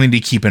 And that's something to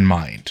keep in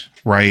mind,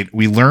 right?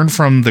 We learn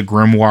from the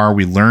Grimoire,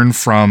 we learn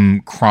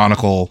from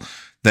Chronicle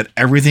that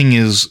everything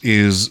is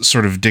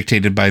sort of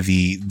dictated by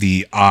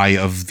the eye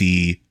of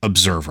the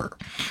observer.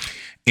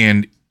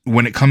 And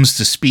when it comes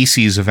to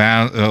species of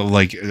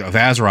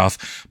Azeroth,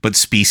 but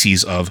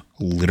species of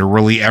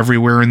literally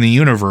everywhere in the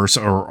universe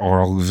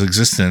or of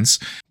existence,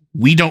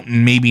 we don't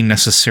maybe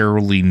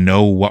necessarily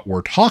know what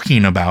we're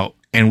talking about,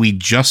 and we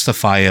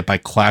justify it by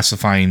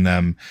classifying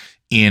them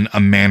in a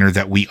manner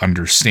that we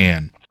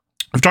understand.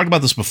 I've talked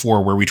about this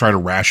before where we try to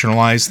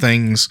rationalize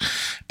things.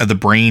 The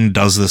brain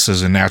does this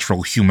as a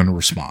natural human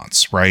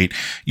response, right?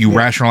 You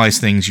rationalize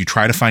things, you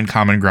try to find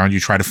common ground, you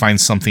try to find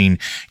something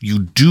you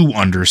do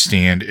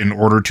understand in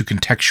order to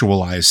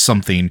contextualize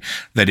something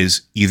that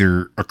is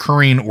either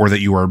occurring or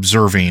that you are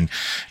observing.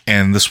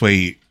 And this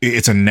way,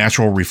 it's a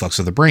natural reflex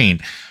of the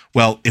brain.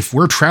 Well, if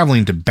we're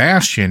traveling to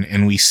Bastion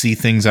and we see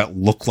things that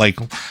look like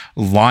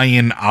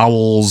lion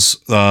owls,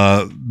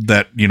 that's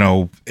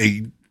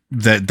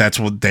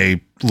what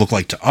they look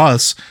like to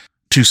us,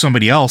 to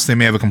somebody else, they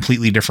may have a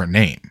completely different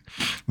name.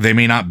 They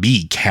may not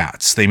be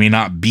cats. They may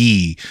not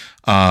be,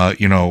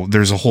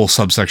 there's a whole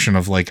subsection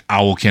of like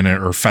owlkin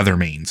or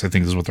feathermanes, I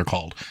think is what they're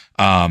called.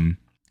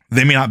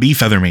 They may not be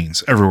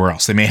feathermanes everywhere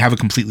else. They may have a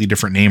completely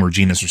different name or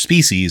genus or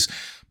species,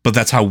 but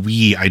that's how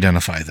we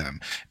identify them.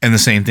 And the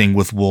same thing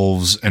with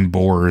wolves and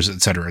boars,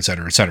 et cetera, et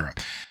cetera, et cetera.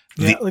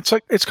 Yeah,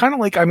 it's kind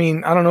of like, I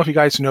don't know if you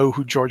guys know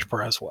who George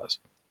Perez was.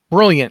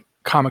 Brilliant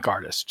comic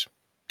artist.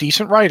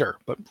 Decent writer,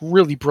 but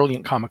really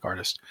brilliant comic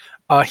artist.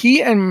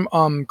 He and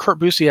Kurt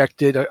Busiek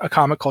did a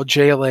comic called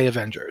JLA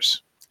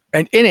Avengers.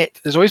 And in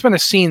it, there's always been a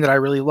scene that I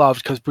really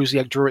loved because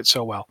Busiek drew it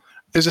so well.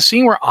 There's a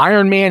scene where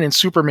Iron Man and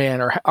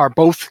Superman are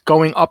both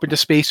going up into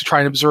space to try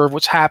and observe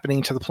what's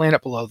happening to the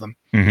planet below them,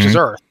 which is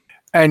Earth.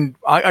 And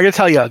I got to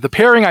tell you, the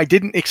pairing I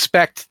didn't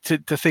expect to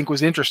think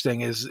was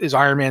interesting is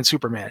Iron Man,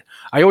 Superman.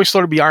 I always thought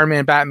it'd be Iron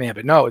Man, Batman,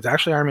 but no, it's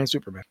actually Iron Man,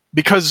 Superman.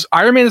 Because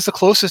Iron Man is the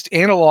closest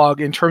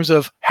analog in terms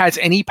of has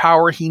any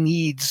power he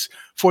needs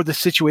for the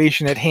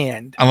situation at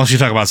hand. Unless you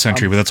talk about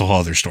Sentry, but that's a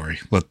whole other story.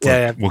 We'll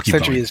keep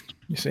Sentry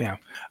going.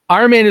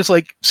 Iron Man is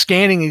like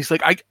scanning. He's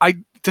like,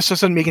 this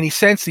doesn't make any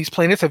sense. These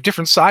planets have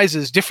different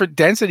sizes, different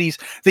densities.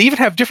 They even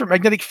have different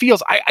magnetic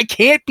fields. I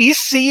can't be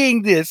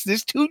seeing this.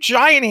 There's two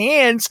giant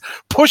hands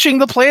pushing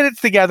the planets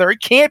together.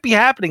 It can't be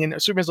happening.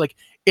 And Superman's like,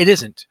 it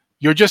isn't.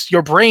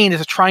 Your brain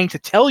is trying to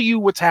tell you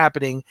what's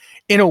happening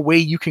in a way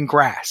you can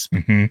grasp.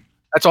 Mm-hmm.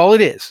 That's all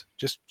it is.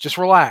 Just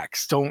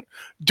relax.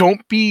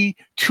 Don't be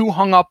too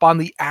hung up on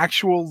the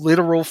actual,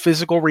 literal,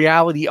 physical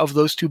reality of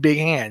those two big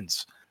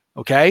hands.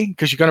 Okay?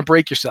 Because you're going to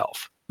break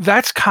yourself.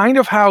 That's kind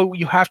of how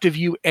you have to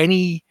view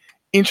any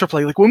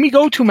interplay. Like when we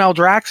go to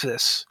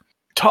Maldraxxus,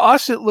 to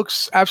us it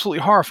looks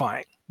absolutely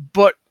horrifying,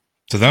 but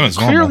to them it's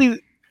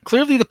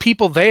clearly the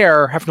people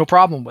there have no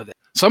problem with it.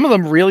 Some of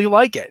them really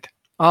like it.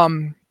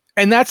 And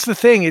that's the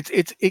thing.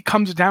 It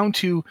comes down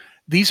to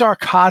these are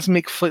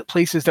cosmic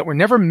places that were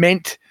never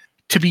meant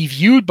to be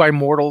viewed by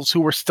mortals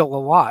who were still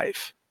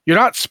alive. You're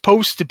not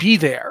supposed to be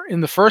there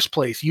in the first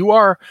place. You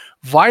are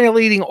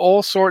violating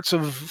all sorts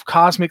of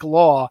cosmic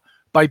law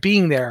by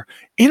being there.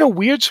 In a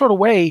weird sort of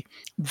way,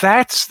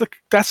 that's the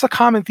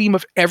common theme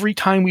of every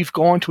time we've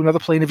gone to another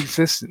plane of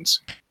existence.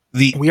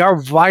 We are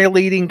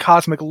violating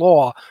cosmic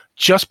law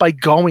just by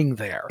going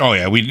there. Oh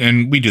yeah,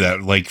 we do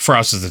that. Like for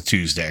us, it's a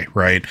Tuesday,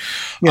 right?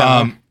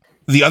 Yeah.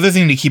 The other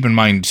thing to keep in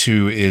mind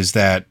too is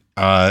that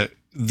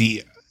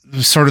the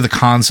sort of the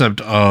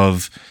concept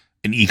of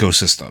an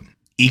ecosystem.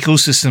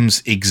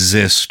 Ecosystems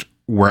exist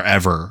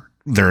wherever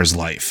there is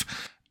life.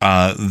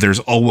 There's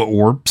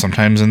or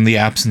sometimes in the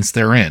absence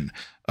therein.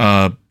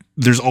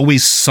 There's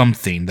always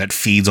something that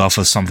feeds off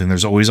of something.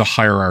 There's always a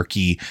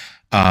hierarchy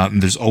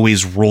There's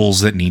always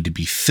roles that need to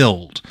be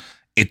filled.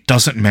 It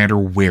doesn't matter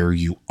where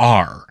you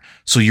are.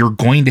 So you're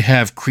going to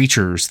have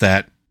creatures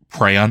that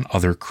prey on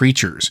other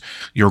creatures.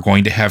 You're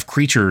going to have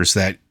creatures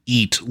that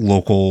eat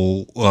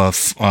local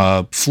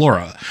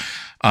flora.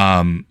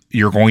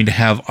 You're going to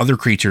have other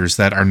creatures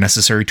that are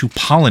necessary to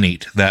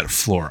pollinate that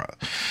flora.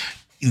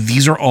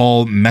 These are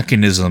all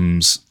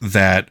mechanisms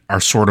that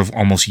are sort of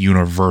almost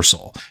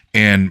universal.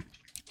 And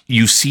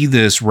you see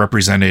this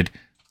represented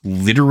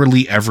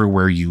literally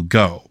everywhere you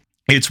go.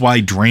 It's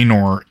why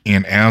Draenor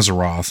and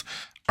Azeroth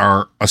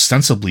are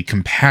ostensibly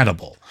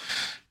compatible.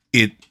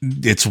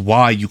 It's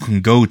why you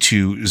can go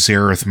to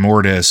Zereth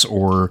Mortis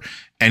or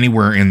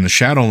anywhere in the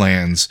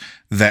Shadowlands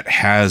that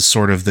has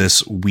sort of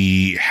this,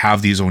 we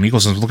have these own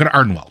ecosystems. Look at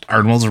Ardenweld.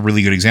 Ardenweld's a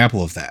really good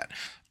example of that.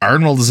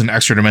 Ardenweld is an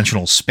extra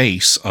dimensional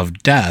space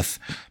of death,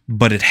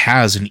 but it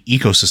has an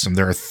ecosystem.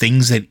 There are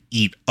things that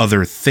eat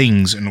other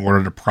things in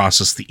order to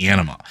process the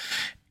anima.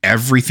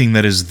 Everything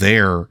that is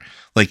there,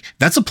 like,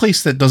 that's a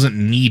place that doesn't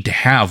need to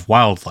have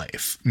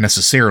wildlife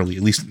necessarily,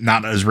 at least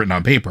not as written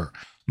on paper,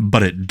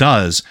 but it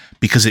does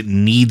because it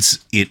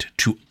needs it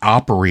to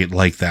operate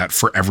like that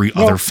for every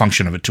other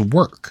function of it to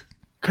work.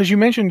 Because you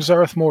mentioned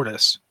Zereth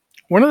Mortis.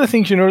 One of the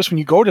things you notice when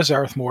you go to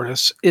Zereth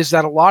Mortis is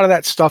that a lot of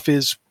that stuff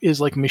is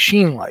like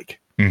machine-like.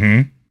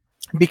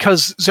 Mm-hmm.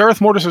 Because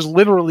Zereth Mortis is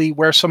literally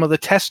where some of the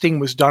testing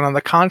was done on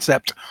the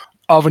concept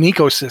of an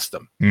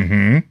ecosystem.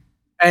 Mm-hmm.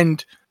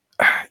 And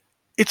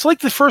it's like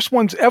the first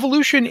one's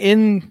evolution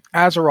in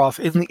Azeroth,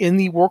 in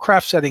the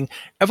Warcraft setting.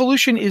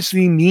 Evolution is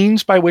the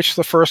means by which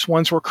the first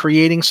ones were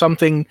creating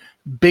something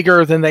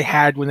bigger than they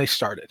had when they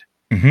started.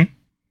 Mm-hmm.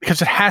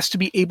 Because it has to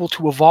be able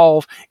to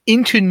evolve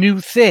into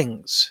new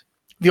things.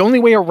 The only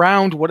way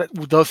around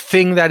the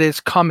thing that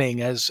is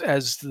coming, as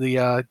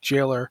the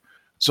jailer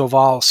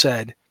Zoval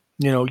said,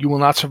 you will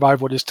not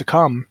survive what is to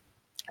come.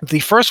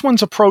 The first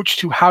one's approach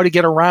to how to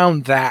get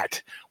around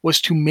that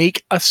was to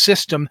make a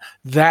system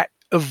that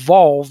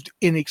evolved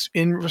in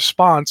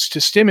response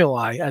to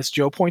stimuli, as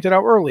Joe pointed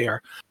out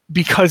earlier,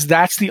 because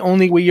that's the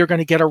only way you're going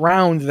to get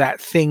around that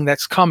thing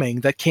that's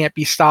coming that can't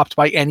be stopped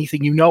by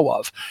anything you know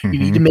of. Mm-hmm. You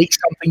need to make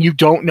something you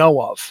don't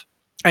know of.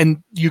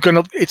 And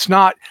it's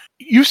not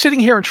you sitting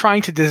here and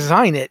trying to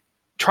design it,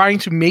 trying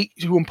to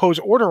impose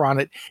order on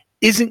it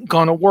isn't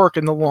going to work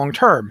in the long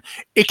term.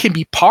 It can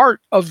be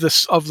part of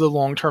the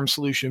long-term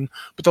solution,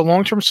 but the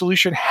long-term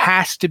solution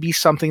has to be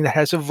something that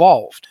has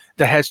evolved,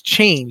 that has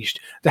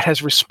changed, that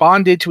has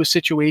responded to a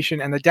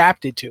situation and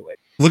adapted to it.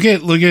 Look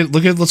at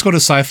let's go to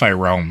sci-fi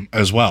realm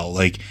as well.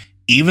 Like,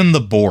 even the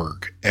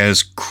Borg,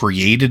 as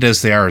created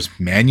as they are, as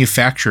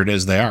manufactured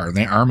as they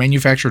are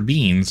manufactured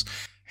beings,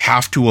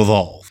 have to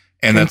evolve.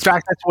 And in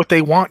fact, that's what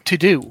they want to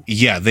do.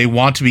 Yeah, they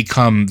want to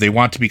become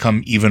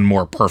even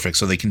more perfect,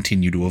 so they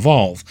continue to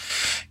evolve.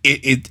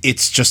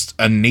 It's just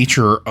a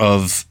nature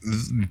of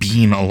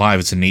being alive.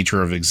 It's a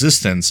nature of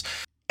existence.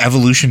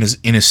 Evolution is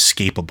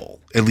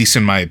inescapable, at least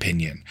in my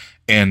opinion.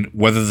 And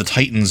whether the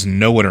Titans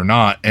know it or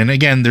not, and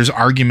again, there's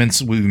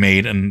arguments we've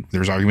made, and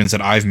there's arguments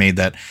that I've made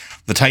that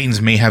the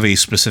Titans may have a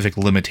specific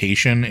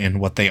limitation in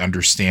what they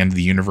understand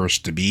the universe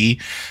to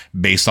be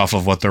based off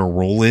of what their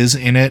role is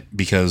in it,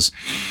 because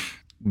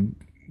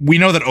we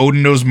know that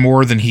Odin knows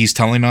more than he's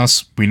telling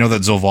us. We know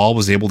that Zoval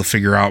was able to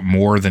figure out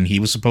more than he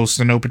was supposed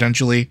to know,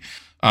 potentially.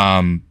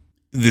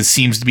 This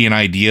seems to be an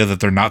idea that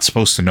they're not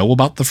supposed to know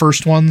about the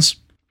first ones,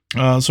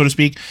 so to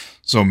speak.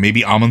 So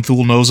maybe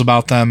Aman'Thul knows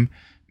about them.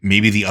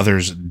 Maybe the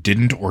others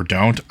didn't or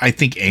don't. I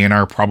think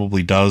A&R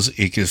probably does.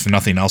 If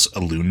nothing else,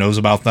 Elune knows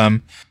about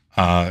them.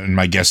 And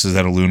my guess is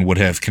that Elune would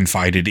have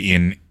confided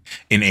in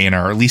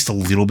A&R at least a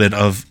little bit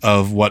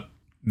of what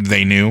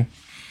they knew.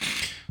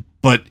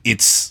 But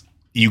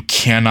you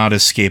cannot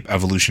escape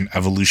evolution.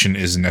 Evolution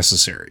is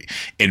necessary.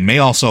 It may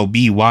also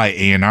be why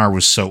A&R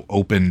was so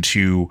open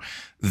to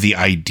the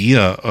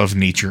idea of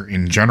nature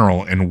in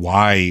general, and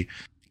why,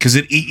 because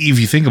if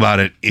you think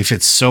about it, if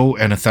it's so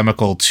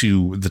anathemical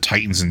to the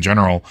Titans in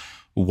general,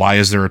 why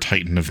is there a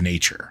Titan of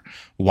nature?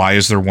 Why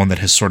is there one that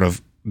has sort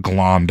of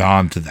glommed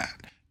on to that?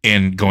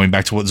 And going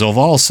back to what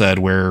Zoval said,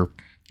 where,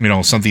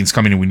 something's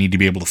coming and we need to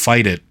be able to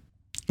fight it.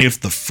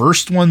 If the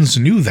first ones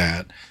knew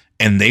that,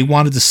 and they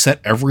wanted to set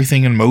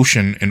everything in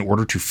motion in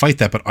order to fight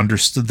that, but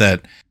understood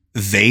that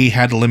they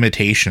had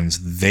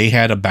limitations, they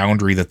had a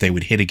boundary that they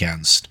would hit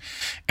against,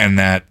 and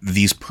that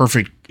these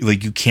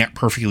you can't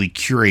perfectly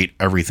curate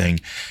everything,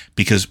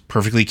 because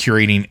perfectly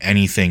curating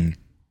anything,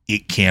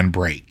 it can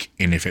break.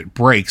 And if it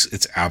breaks,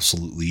 it's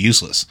absolutely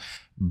useless.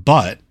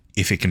 But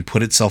if it can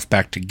put itself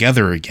back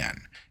together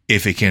again,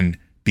 if it can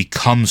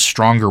become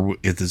stronger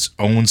with its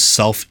own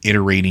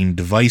self-iterating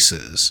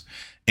devices,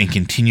 and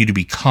continue to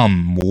become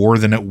more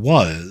than it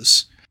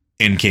was,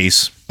 in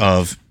case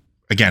of,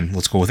 again,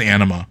 let's go with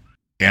Anima.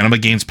 Anima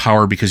gains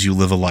power because you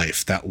live a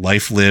life. That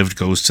life lived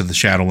goes to the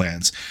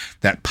Shadowlands.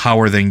 That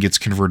power then gets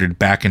converted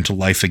back into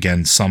life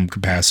again, some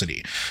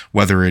capacity.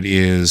 Whether it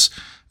is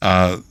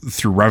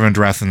through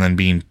Revendreth and then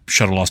being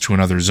shuttled off to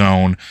another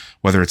zone,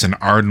 whether it's an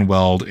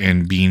Ardenweld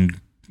and being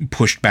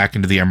pushed back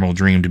into the Emerald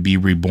Dream to be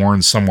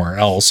reborn somewhere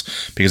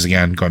else. Because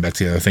again, going back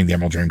to the other thing, the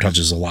Emerald Dream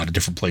touches a lot of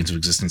different planes of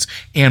existence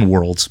and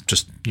worlds,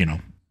 just,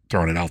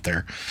 throwing it out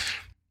there.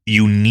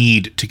 You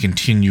need to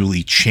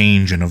continually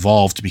change and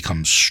evolve to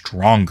become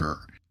stronger.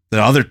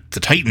 The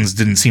Titans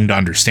didn't seem to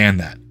understand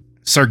that.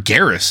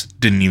 Sargeras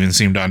didn't even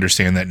seem to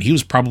understand that, and he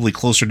was probably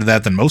closer to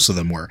that than most of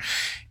them were.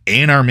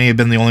 ANR may have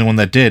been the only one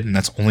that did, and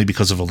that's only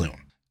because of Elune.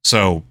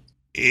 So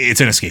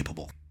it's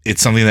inescapable.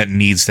 It's something that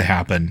needs to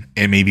happen.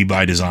 It may be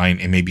by design.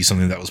 It may be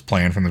something that was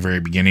planned from the very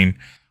beginning.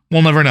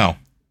 We'll never know.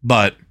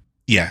 But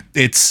yeah,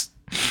 it's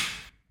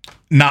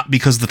not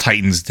because the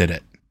Titans did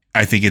it.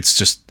 I think it's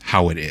just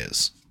how it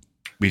is.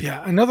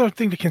 Another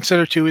thing to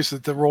consider too is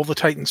that the role the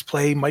Titans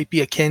play might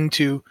be akin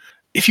to,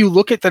 if you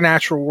look at the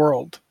natural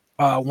world,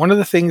 one of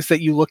the things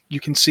that you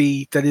can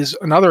see that is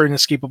another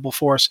inescapable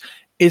force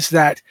is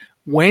that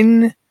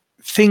when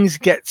things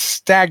get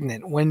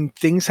stagnant, when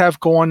things have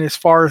gone as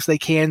far as they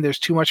can, there's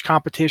too much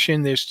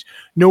competition, there's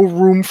no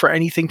room for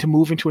anything to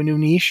move into a new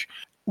niche,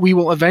 we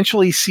will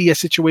eventually see a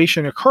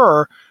situation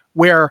occur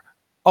where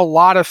a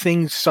lot of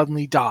things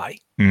suddenly die.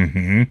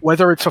 Mm-hmm.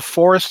 Whether it's a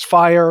forest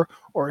fire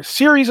or a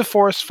series of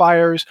forest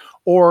fires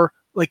or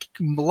like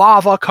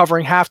lava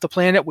covering half the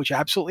planet, which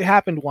absolutely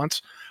happened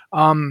once,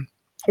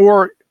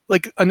 or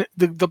like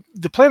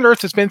the planet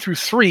Earth has been through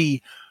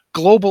 3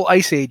 global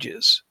ice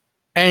ages.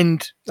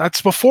 And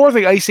that's before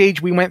the ice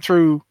age we went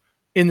through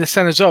in the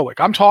Cenozoic.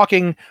 I'm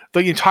talking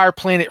the entire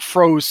planet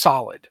froze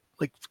solid,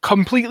 like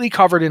completely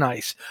covered in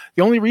ice.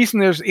 The only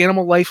reason there's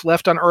animal life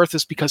left on Earth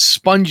is because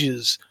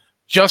sponges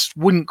just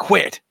wouldn't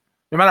quit.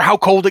 No matter how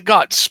cold it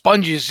got,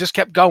 sponges just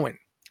kept going.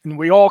 And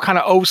we all kind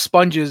of owe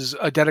sponges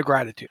a debt of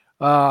gratitude.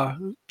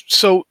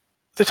 So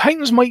the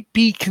Titans might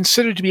be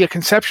considered to be a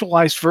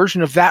conceptualized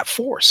version of that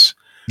force,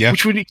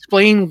 which would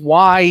explain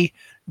why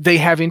they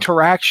have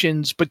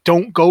interactions but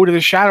don't go to the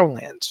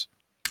Shadowlands.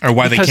 Or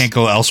why they can't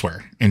go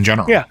elsewhere in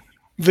general. Yeah.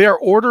 Their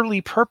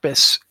orderly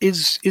purpose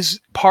is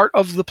part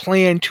of the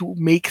plan to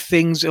make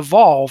things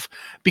evolve,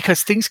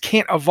 because things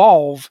can't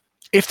evolve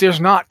if there's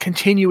not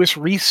continuous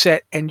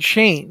reset and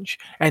change.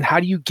 And how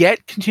do you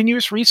get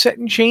continuous reset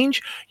and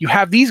change? You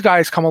have these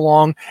guys come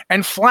along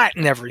and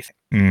flatten everything.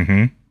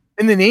 Mm-hmm.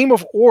 In the name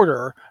of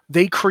order,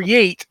 they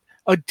create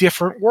a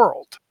different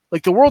world.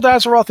 Like the world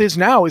Azeroth is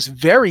now is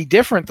very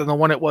different than the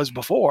one it was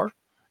before.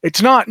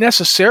 It's not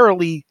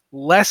necessarily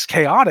less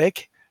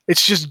chaotic.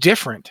 It's just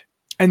different.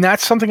 And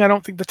that's something I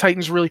don't think the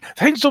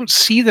Titans don't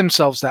see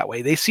themselves that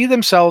way. They see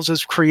themselves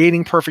as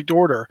creating perfect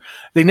order.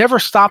 They never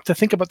stop to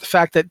think about the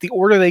fact that the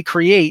order they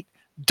create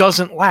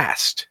doesn't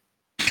last.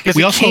 Because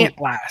it can't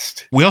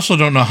last. We also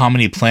don't know how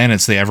many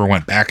planets they ever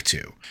went back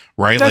to,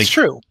 right? That's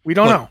true. We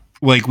don't know.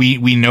 Like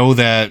we know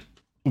that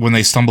when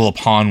they stumble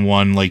upon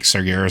one, like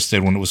Sargeras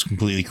did when it was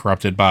completely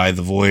corrupted by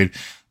the Void,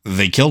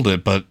 they killed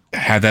it. But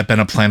had that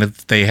been a planet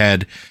that they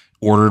had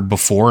ordered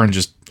before and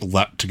just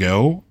let to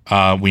go,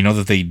 we know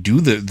that they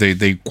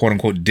they quote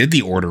unquote did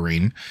the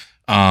ordering.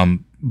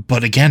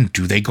 But again,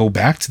 do they go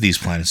back to these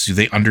planets? Do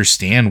they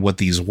understand what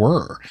these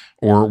were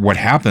or what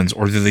happens?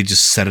 Or do they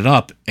just set it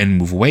up and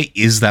move away?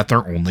 Is that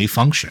their only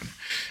function?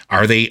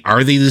 Are they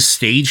the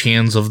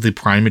stagehands of the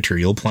prime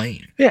material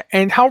plane? Yeah,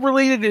 and how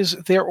related is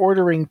their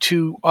ordering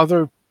to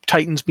other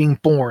Titans being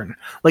born?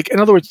 Like, in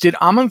other words, did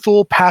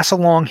Aman'Thul pass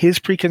along his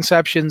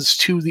preconceptions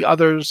to the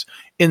others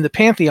in the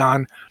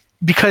Pantheon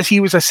because he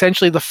was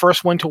essentially the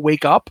first one to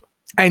wake up?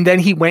 And then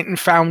he went and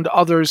found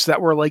others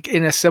that were like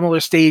in a similar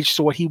stage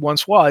to what he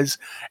once was,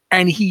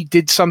 and he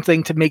did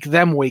something to make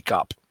them wake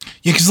up.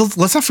 Yeah, because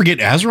let's not forget,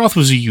 Azeroth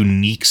was a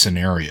unique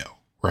scenario,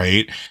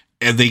 right?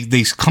 And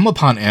they come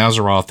upon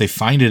Azeroth, they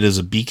find it as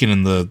a beacon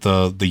in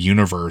the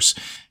universe,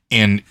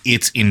 and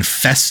it's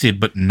infested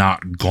but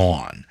not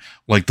gone.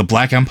 Like, the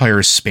Black Empire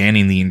is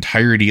spanning the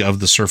entirety of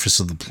the surface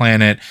of the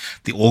planet.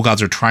 The old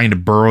gods are trying to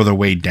burrow their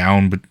way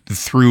down, but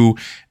through,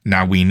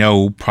 now we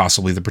know,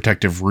 possibly the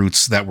protective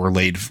roots that were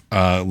laid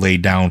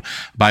down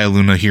by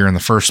Eluna here in the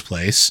first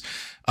place,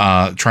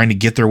 trying to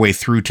get their way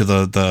through to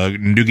the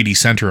nougaty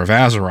center of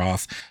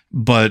Azeroth.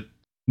 But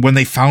when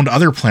they found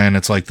other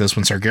planets like this,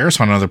 when Sargeras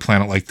found another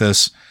planet like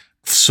this,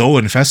 so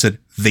infested,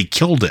 they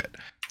killed it.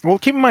 Well,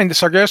 keep in mind that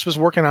Sargeras was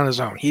working on his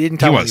own. He didn't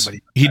tell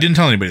anybody. He didn't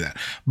tell anybody that.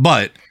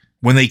 But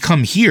when they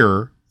come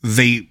here,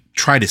 they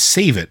try to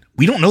save it.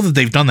 We don't know that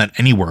they've done that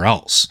anywhere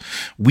else.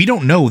 We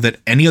don't know that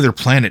any other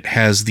planet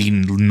has the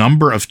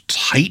number of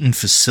Titan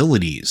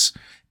facilities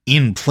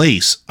in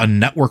place, a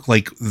network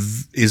like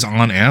is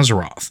on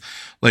Azeroth.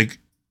 Like,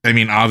 I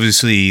mean,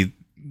 obviously,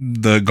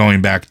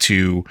 going back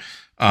to,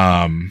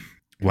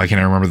 why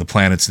can't I remember the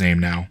planet's name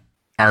now?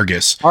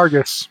 Argus.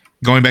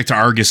 Going back to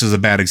Argus is a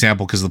bad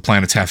example because the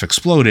planet's half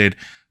exploded,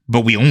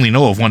 but we only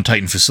know of one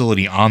Titan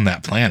facility on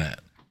that planet.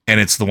 And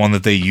it's the one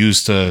that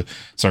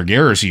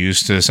Sargeras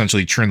used to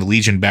essentially turn the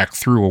Legion back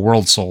through a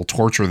world soul,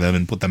 torture them,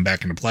 and put them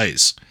back into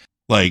place.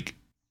 Like,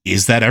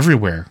 is that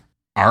everywhere?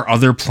 Are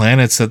other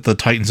planets that the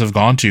Titans have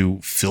gone to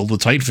filled with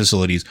Titan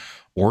facilities?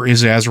 Or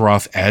is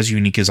Azeroth as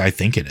unique as I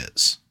think it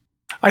is?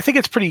 I think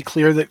it's pretty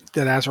clear that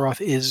Azeroth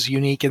is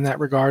unique in that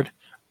regard.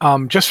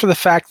 Just for the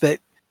fact that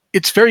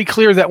it's very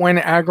clear that when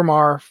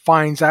Agrimar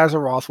finds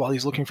Azeroth while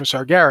he's looking for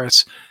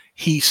Sargeras,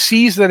 he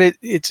sees that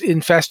it's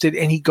infested,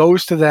 and he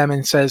goes to them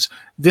and says,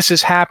 "This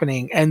is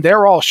happening," and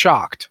they're all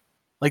shocked.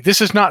 Like,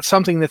 this is not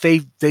something that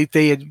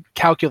they had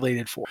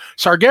calculated for.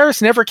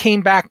 Sargeras never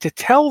came back to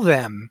tell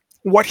them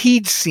what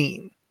he'd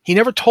seen. He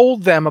never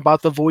told them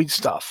about the Void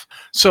stuff.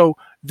 So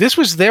this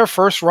was their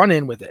first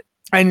run-in with it.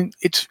 And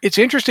it's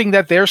interesting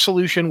that their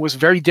solution was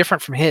very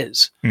different from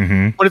his.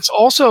 Mm-hmm. But it's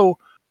also,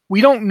 we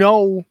don't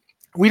know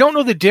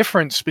the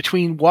difference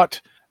between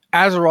what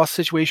Azeroth's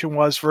situation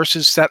was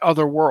versus that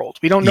other world.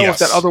 We don't know if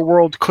that other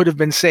world could have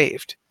been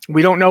saved.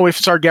 We don't know if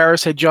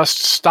Sargeras had just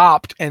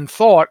stopped and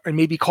thought and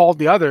maybe called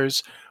the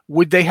others.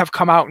 Would they have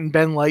come out and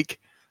been like,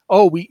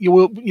 "Oh,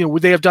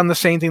 would they have done the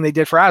same thing they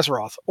did for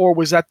Azeroth?" Or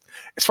was that,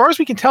 as far as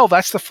we can tell,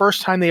 that's the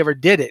first time they ever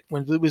did it,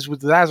 when it was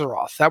with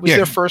Azeroth. That was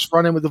their first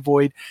run-in with the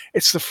Void.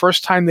 It's the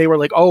first time they were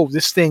like, "Oh,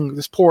 this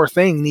poor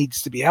thing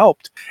needs to be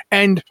helped."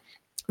 And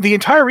the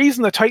entire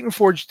reason the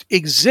Titanforged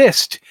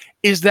exist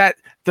is that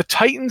the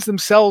Titans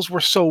themselves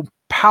were so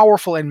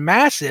powerful and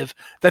massive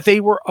that they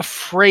were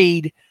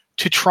afraid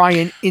to try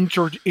and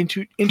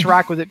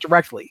interact with it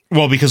directly.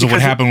 Well, because of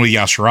what happened with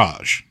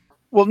Y'Shaarj.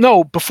 Well,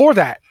 no, before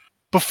that,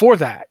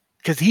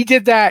 because he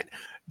did that.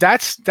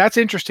 That's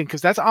interesting,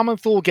 because that's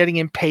Aman'Thul getting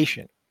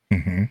impatient.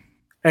 Mm-hmm.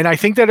 And I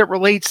think that it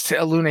relates to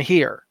Eluna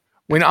here.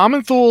 When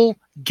Aman'Thul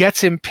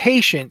gets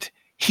impatient,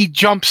 he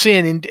jumps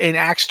in and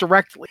acts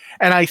directly.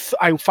 And I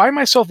find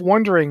myself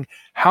wondering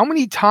how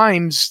many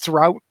times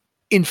throughout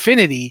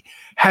Infinity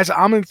has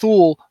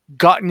Aman'Thul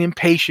gotten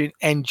impatient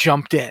and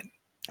jumped in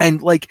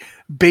and like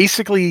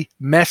basically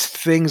messed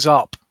things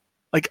up.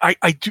 Like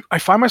I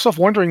find myself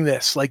wondering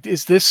this. Like,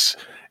 is this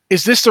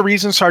the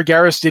reason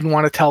Sargeras didn't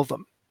want to tell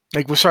them?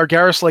 Like, with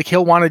Sargeras, like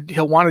he'll want to do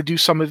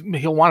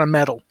he'll want to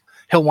meddle.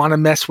 He'll want to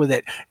mess with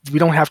it. We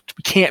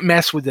can't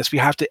mess with this. We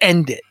have to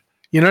end it.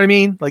 You know what I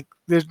mean? Like,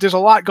 there's a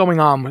lot going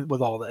on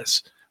with all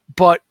this.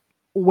 But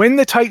when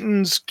the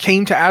Titans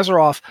came to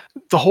Azeroth,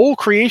 the whole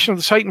creation of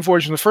the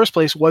Titanforge in the first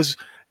place was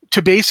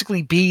to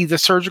basically be the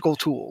surgical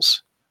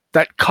tools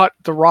that cut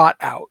the rot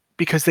out,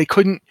 because they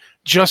couldn't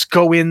just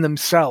go in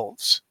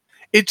themselves.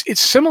 It's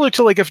similar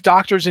to like if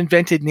doctors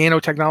invented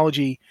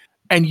nanotechnology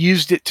and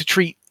used it to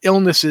treat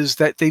illnesses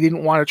that they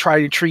didn't want to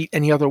try to treat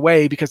any other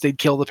way because they'd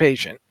kill the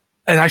patient.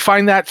 And I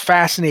find that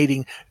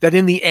fascinating that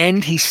in the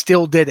end, he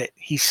still did it.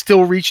 He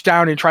still reached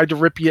down and tried to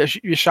rip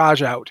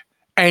Y'Shaarj out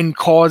and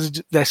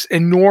caused this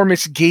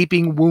enormous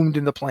gaping wound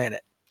in the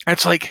planet. And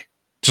it's like,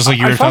 just like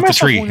you ripped out the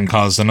tree and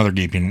caused another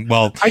gaping.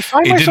 Well,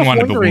 it didn't want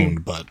to be a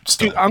wound, but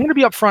still. Dude, I'm going to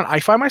be upfront. I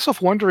find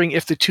myself wondering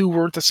if the two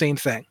weren't the same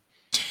thing.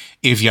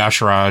 If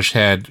Y'Shaarj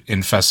had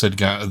infested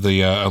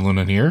the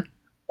Eluna here,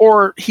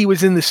 or he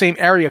was in the same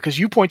area, because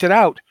you pointed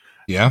out,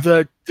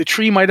 the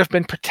tree might have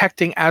been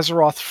protecting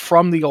Azeroth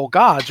from the old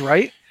gods,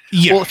 right?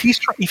 Yeah. Well, if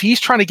he's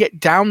trying to get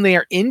down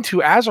there into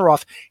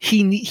Azeroth,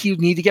 he would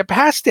need to get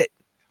past it.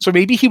 So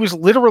maybe he was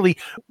literally.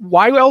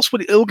 Why else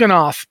would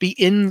Il'gynoth be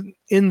in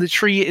the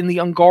tree in the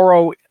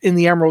Ungoro in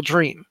the Emerald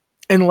Dream,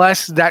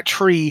 unless that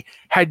tree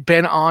had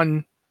been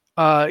on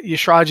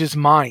Y'Shaarj's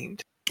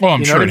mind? Well,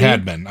 I'm sure it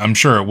had been. I'm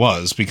sure it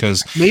was,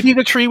 because maybe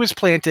the tree was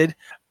planted,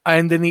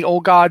 and then the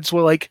old gods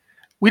were like,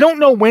 we don't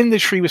know when the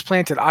tree was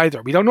planted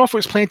either. We don't know if it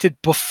was planted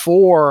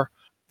before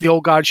the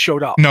old gods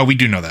showed up. No, we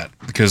do know that,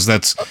 because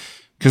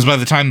by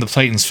the time the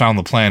Titans found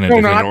the planet,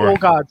 not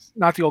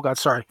the old gods.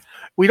 Sorry,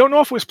 we don't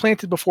know if it was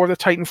planted before the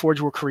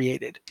Titanforge were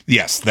created.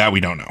 Yes, that we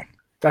don't know.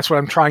 That's what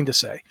I'm trying to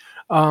say.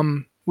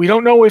 We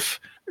don't know if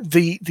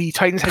the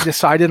Titans had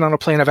decided on a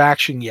plan of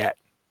action yet,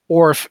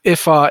 or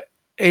if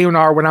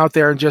Aonar went out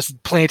there and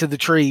just planted the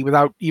tree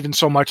without even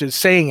so much as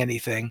saying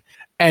anything.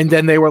 And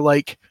then they were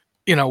like,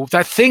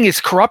 that thing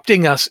is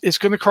corrupting us. It's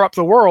going to corrupt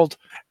the world.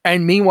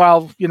 And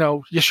meanwhile,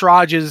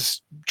 Y'Shaarj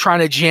is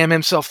trying to jam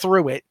himself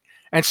through it.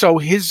 And so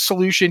his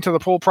solution to the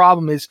whole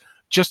problem is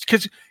just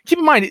because, keep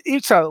in mind,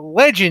 it's a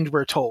legend,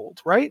 we're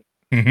told, right?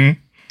 Mm-hmm.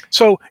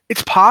 So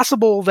it's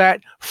possible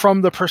that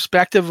from the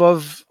perspective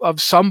of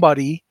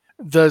somebody,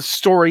 the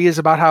story is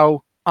about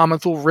how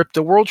Aman'Thul ripped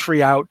the world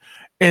tree out.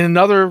 And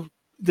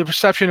the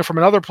perception from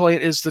another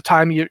planet is the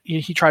time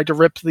he tried to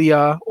rip the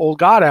old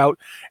god out.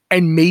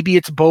 And maybe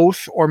it's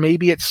both, or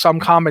maybe it's some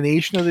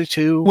combination of the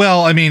two.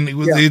 Well, I mean,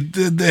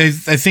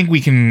 I think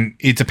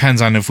it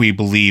depends on if we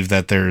believe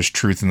that there's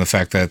truth in the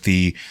fact that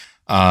the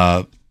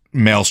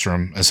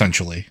Maelstrom,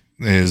 essentially,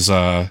 is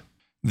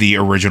the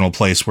original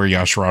place where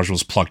Y'Shaarj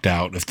was plucked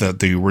out. If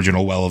the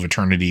original Well of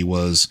Eternity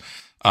was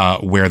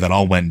where that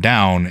all went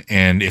down,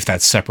 and if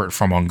that's separate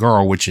from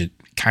Ungoro, which it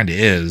kind of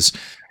is.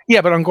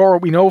 Yeah, but Ungoro,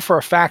 we know for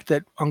a fact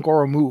that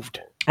Ungoro moved.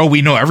 Oh,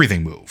 we know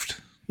everything moved.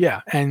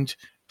 Yeah, and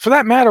for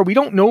that matter, we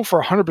don't know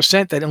for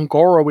 100% that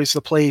Ungoro is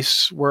the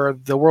place where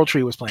the World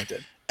Tree was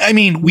planted. I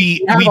mean,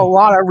 we have a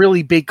lot of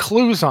really big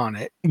clues on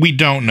it. We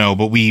don't know,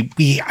 but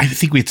I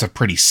think it's a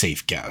pretty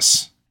safe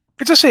guess.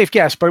 It's a safe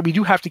guess, but we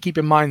do have to keep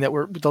in mind that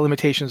we're the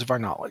limitations of our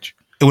knowledge.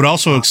 It would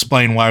also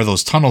explain why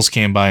those tunnels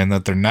came by and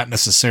that they're not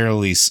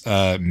necessarily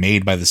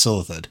made by the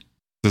Silithid.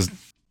 Does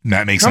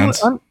that make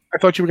sense? I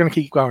thought you were going to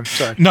keep going.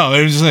 Sorry. No,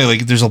 it was just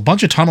like there's a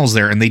bunch of tunnels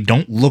there, and they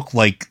don't look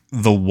like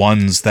the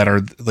ones that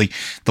are like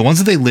the ones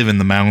that they live in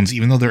the mountains.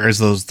 Even though there is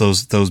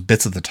those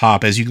bits at the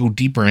top, as you go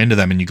deeper into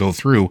them and you go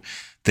through,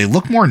 they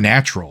look more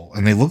natural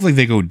and they look like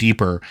they go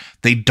deeper.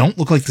 They don't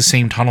look like the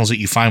same tunnels that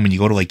you find when you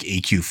go to like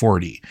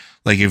AQ40.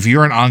 Like if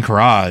you're in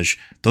Anchorage,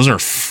 those are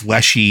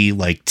fleshy,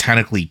 like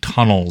tentacly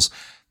tunnels.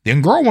 The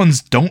Angora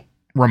ones don't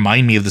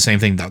remind me of the same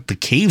thing. The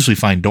caves we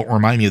find don't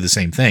remind me of the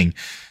same thing.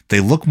 They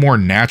look more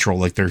natural,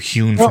 like they're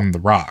hewn from the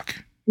rock.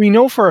 We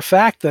know for a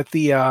fact that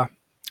the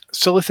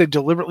Silithid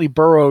deliberately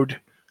burrowed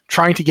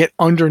trying to get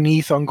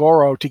underneath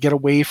Ungoro to get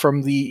away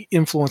from the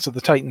influence of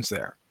the Titans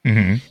there.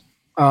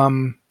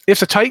 Mm-hmm. If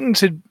the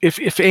Titans had, if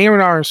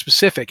Aonar in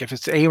specific, if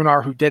it's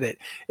Aonar who did it,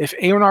 if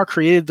Aonar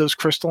created those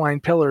crystalline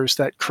pillars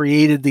that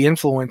created the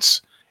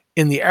influence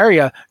in the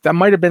area, that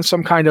might have been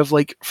some kind of,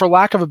 like, for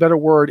lack of a better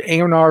word,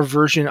 Aonar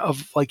version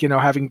of, like,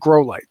 having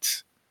grow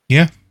lights.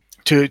 Yeah.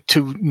 To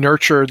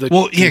nurture the...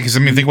 Well, yeah, because, I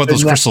mean, think what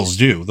those crystals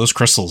do. Those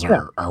crystals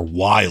are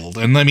wild.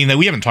 And, I mean,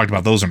 we haven't talked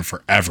about those in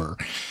forever.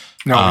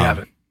 No, we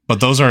haven't. But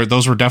those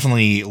were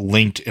definitely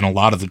linked in a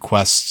lot of the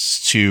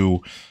quests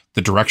to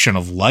the direction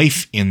of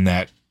life in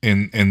that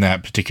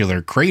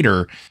particular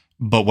crater.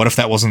 But what if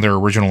that wasn't their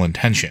original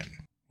intention?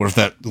 What if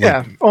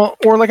that...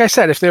 or like I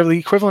said, if they're the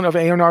equivalent of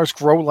Aonar's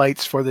grow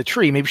lights for the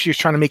tree, maybe she was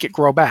trying to make it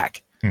grow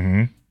back.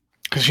 Mm-hmm.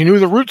 Because she knew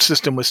the root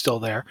system was still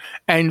there.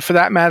 And for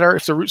that matter,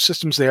 if the root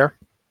system's there,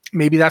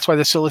 maybe that's why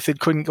the Silithid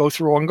couldn't go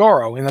through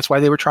Ungoro, and that's why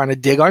they were trying to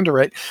dig under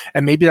it.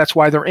 And maybe that's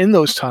why they're in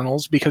those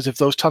tunnels, because if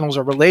those tunnels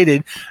are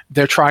related,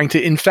 they're trying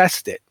to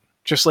infest it,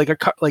 just like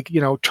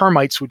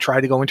termites would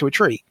try to go into a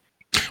tree.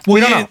 Well,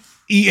 we don't know.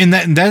 And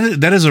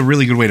that is a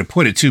really good way to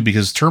put it too,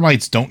 because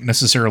termites don't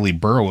necessarily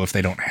burrow if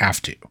they don't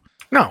have to.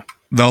 No,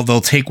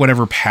 they'll take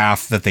whatever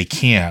path that they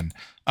can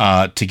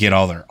to get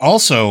all there.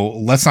 Also,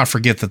 let's not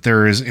forget that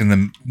there is in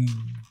the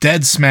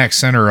dead smack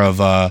center of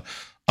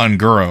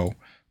Ungoro,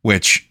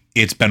 which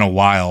it's been a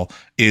while,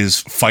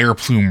 is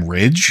Fireplume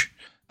Ridge,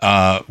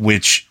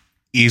 which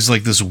is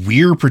like this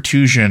weird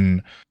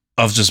protrusion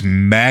of just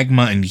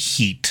magma and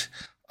heat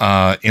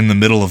in the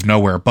middle of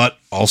nowhere. But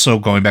also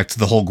going back to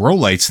the whole grow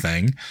lights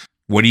thing,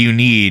 what do you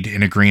need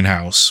in a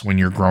greenhouse when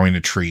you're growing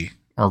a tree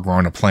or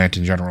growing a plant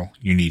in general?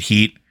 You need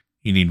heat,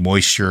 you need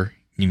moisture,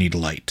 you need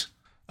light.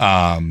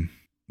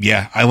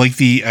 Yeah, I like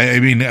I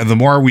mean, the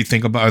more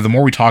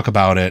we talk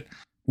about it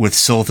with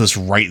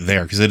Silithus right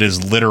there, because it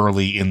is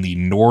literally in the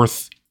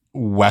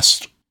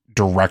northwest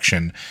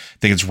direction. I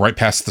think it's right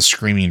past the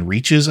Screaming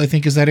Reaches, I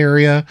think is that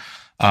area.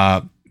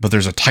 But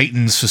there's a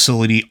Titan's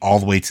facility all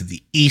the way to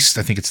the east.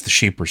 I think it's the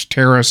Shaper's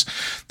Terrace.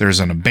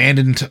 There's an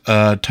abandoned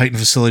Titan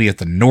facility at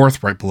the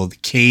north, right below the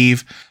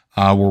cave,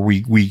 where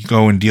we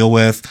go and deal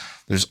with.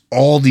 There's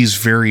all these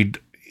varied,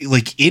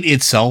 like it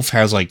itself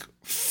has like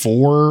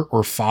 4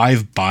 or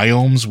 5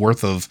 biomes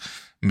worth of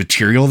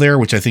material there,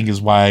 which I think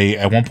is why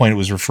at one point it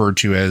was referred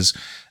to as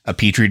a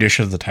petri dish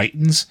of the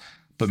Titans,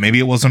 but maybe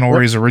it wasn't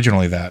always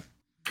originally that.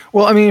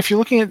 Well, I mean, if you're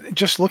looking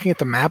at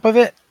the map of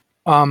it,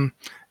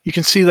 you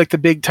can see like the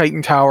big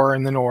Titan Tower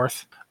in the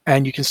north,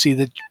 and you can see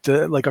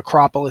the like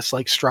Acropolis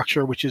like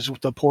structure, which is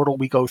the portal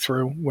we go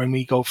through when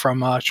we go from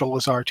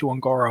Sholazar to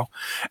Ungoro.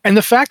 And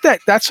the fact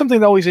that that's something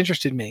that always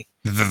interested me.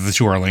 The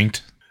two are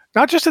linked.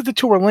 Not just that the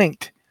two are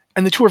linked,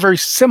 and the two are very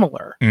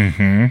similar,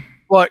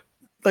 but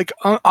like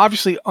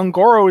obviously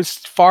Ungoro is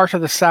far to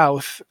the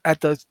south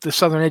at the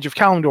southern edge of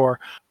Kalimdor,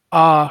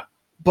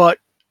 but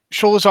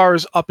Sholazar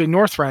is up in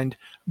Northrend.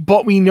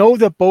 But we know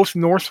that both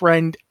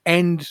Northrend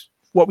and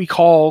what we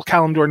call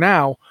Kalimdor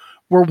now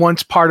were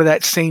once part of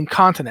that same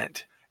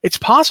continent. It's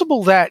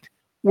possible that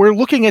we're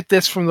looking at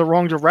this from the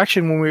wrong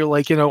direction when we're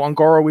like,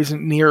 Ungoro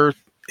isn't near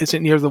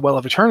the Well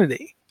of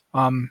Eternity.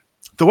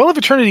 The Well of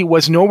Eternity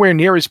was nowhere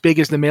near as big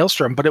as the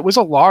Maelstrom, but it was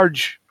a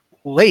large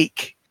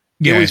lake.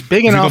 Yeah, it was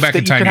big enough. If you go back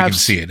in time, you can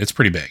see it. It's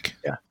pretty big.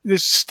 Yeah,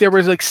 there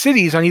was like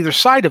cities on either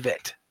side of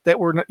it that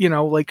were,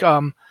 like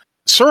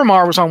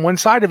Suramar was on one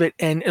side of it,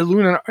 and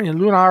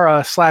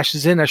Lunara /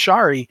 Zin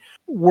Ashari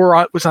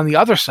was on the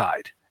other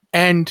side.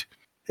 And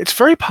it's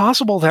very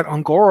possible that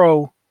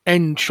Ungoro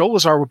and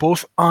Sholazar were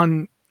both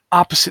on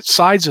opposite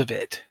sides of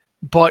it,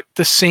 but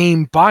the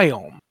same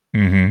biome.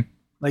 Mm-hmm.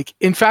 Like,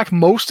 in fact,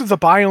 most of the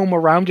biome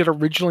around it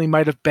originally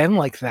might have been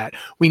like that.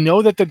 We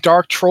know that the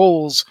Dark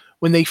Trolls,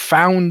 when they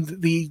found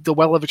the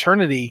Well of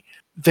Eternity,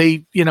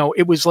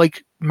 it was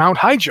like Mount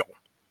Hyjal.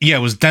 Yeah,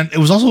 it was. It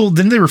was also.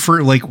 Didn't they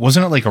refer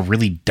wasn't it like a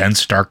really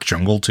dense dark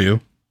jungle too?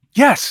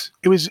 Yes,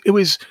 it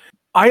was.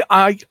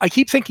 I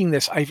keep thinking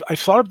this. I've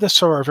thought of this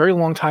for a very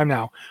long time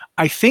now.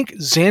 I think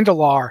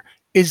Zandalar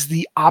is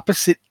the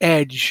opposite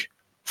edge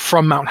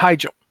from Mount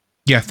Hyjal.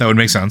 Yeah, that would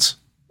make sense.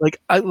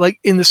 Like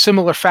in the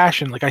similar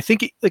fashion. Like I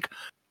think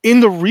in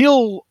the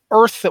real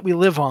Earth that we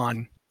live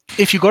on,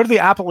 if you go to the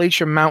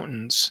Appalachian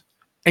Mountains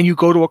and you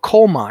go to a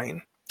coal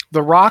mine,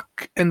 the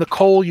rock and the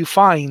coal you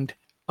find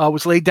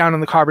was laid down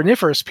in the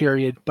Carboniferous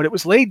period, but it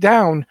was laid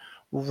down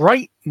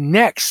right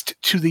next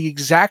to the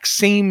exact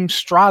same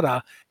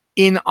strata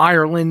in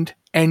Ireland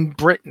and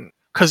Britain.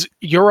 because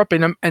Europe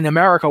and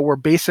America were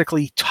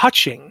basically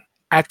touching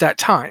at that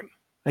time.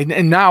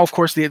 And now, of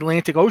course, the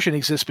Atlantic Ocean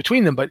exists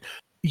between them, but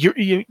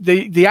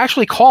they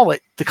actually call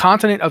it the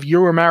continent of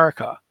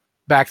Euramerica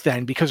back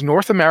then, because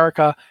North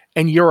America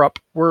and Europe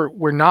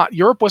were not.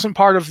 Europe wasn't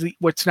part of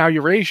what's now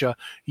Eurasia.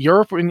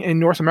 Europe and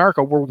North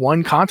America were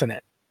one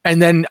continent.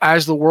 And then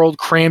as the world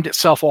crammed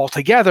itself all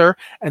together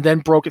and then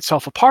broke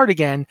itself apart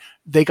again,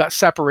 they got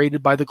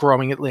separated by the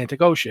growing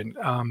Atlantic Ocean.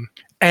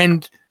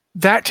 And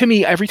that, to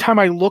me, every time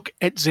I look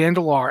at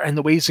Zandalar and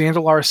the way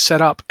Zandalar is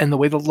set up and the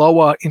way the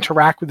Loa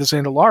interact with the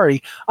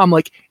Zandalari, I'm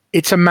like,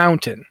 it's a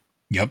mountain.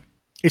 Yep.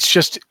 It's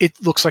just, it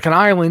looks like an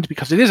island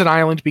because it is an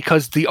island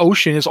because the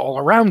ocean is all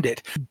around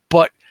it.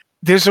 But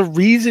there's a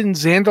reason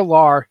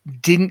Zandalar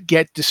didn't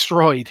get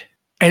destroyed.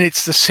 And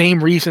it's the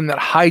same reason that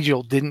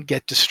Hyjal didn't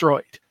get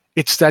destroyed.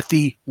 It's that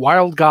the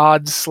wild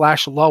gods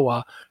 /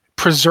 Loa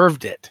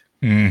preserved it.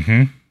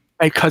 Mm-hmm.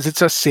 Because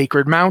it's a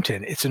sacred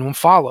mountain. It's an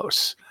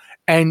Umphalos.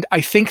 And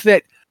I think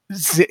that,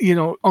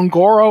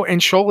 Ungoro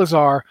and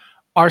Sholazar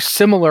are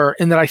similar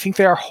in that I think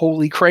they are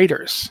holy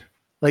craters.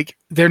 Like,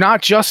 they're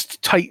not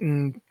just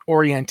Titan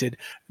oriented.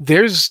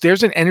 There's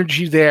an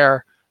energy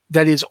there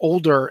that is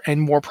older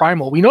and more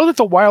primal. We know that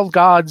the wild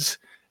gods,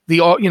 the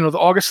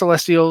August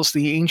Celestials,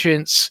 the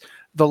Ancients,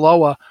 the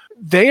Loa,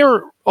 they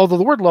are, although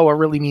the word Loa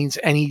really means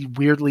any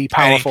weirdly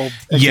powerful.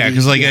 Yeah,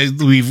 because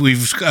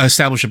we've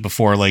established it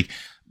before. Like,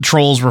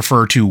 trolls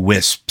refer to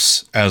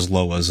wisps as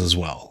Loas as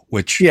well,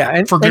 which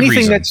and for good anything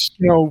reason. That's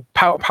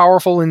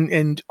powerful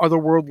and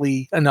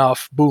otherworldly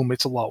enough, boom,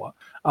 it's a Loa.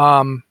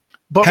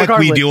 But heck,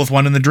 we deal with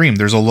one in the dream.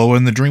 There's a Loa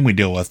in the dream we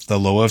deal with. The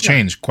Loa of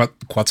change,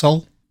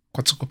 Quetzal.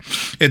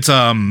 It's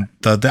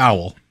the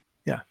owl.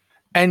 Yeah,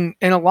 and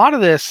a lot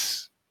of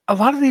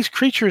these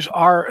creatures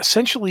are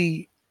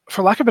essentially,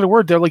 for lack of a better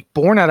word, they're like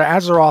born out of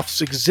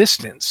Azeroth's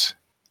existence.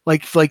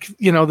 Like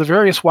the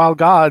various wild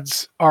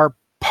gods are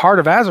part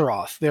of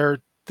Azeroth.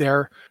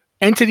 They're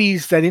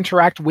entities that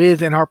interact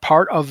with and are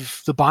part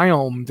of the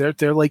biome.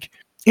 They're like,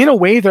 in a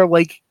way, they're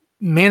like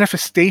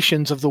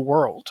manifestations of the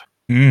world.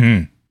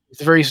 Mm-hmm.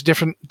 The various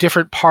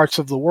different parts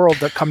of the world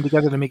that come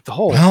together to make the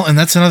whole. Well, and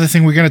that's another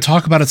thing we're going to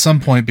talk about at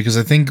some point, because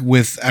I think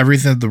with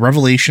everything, the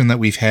revelation that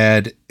we've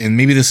had, and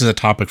maybe this is a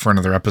topic for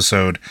another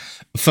episode,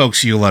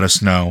 folks, you let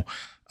us know.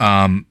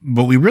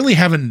 But we really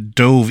haven't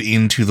dove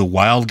into the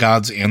wild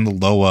gods and the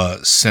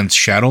Loa since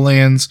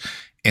Shadowlands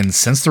and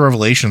since the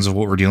revelations of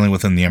what we're dealing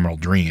with in the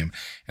Emerald Dream.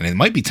 And it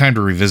might be time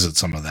to revisit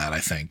some of that, I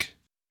think.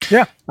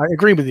 Yeah, I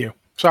agree with you.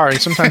 Sorry,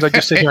 sometimes I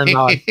just sit here and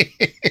nod.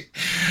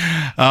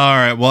 All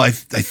right. Well, I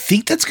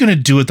think that's going to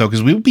do it, though,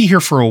 because we will be here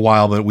for a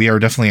while, but we are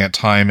definitely at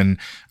time. And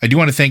I do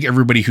want to thank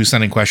everybody who's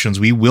sending questions.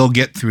 We will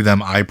get through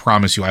them. I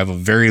promise you. I have a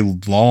very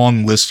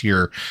long list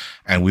here,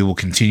 and we will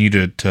continue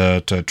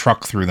to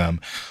truck through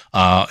them.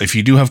 If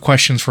you do have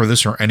questions for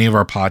this or any of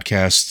our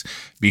podcasts,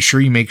 be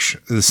sure you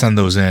send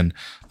those in.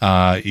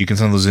 You can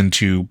send those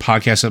into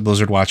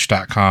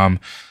podcast@blizzardwatch.com.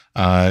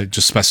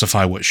 Just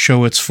specify what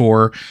show it's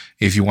for.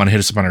 If you want to hit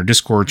us up on our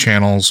Discord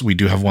channels, we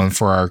do have one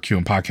for our Q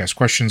and podcast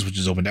questions, which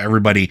is open to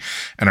everybody,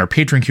 and our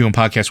Patreon Q and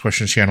podcast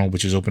questions channel,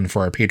 which is open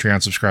for our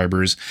Patreon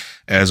subscribers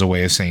as a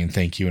way of saying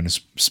thank you, and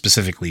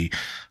specifically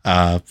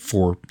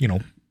for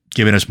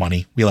giving us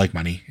money. We like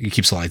money. It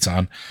keeps the lights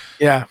on.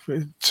 Yeah,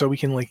 so we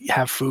can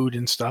have food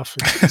and stuff.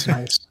 It's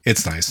nice.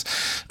 It's nice.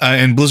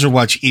 And Blizzard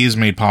Watch is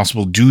made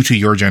possible due to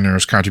your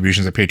generous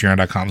contributions at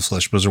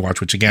patreon.com/BlizzardWatch,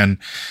 which again,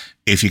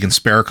 if you can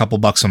spare a couple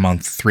bucks a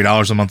month,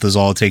 $3 a month is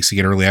all it takes to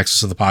get early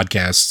access to the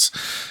podcasts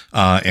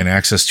and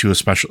access to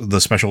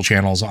the special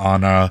channels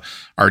on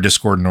our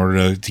Discord in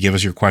order to give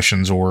us your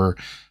questions or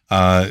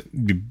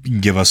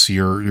give us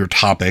your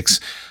topics,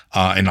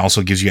 and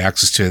also gives you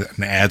access to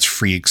an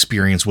ads-free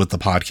experience with the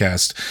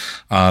podcast.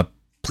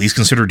 Please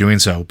consider doing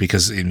so,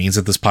 because it means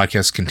that this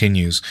podcast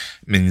continues.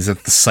 It means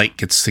that the site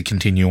gets to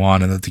continue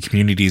on and that the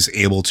community is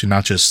able to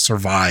not just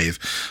survive,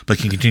 but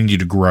can continue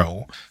to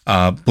grow.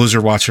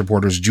 Blizzard Watch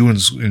supporters do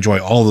enjoy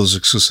all those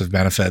exclusive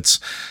benefits.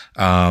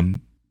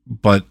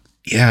 But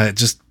yeah,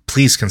 just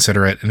please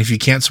consider it. And if you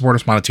can't support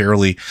us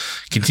monetarily,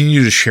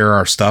 continue to share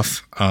our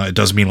stuff. It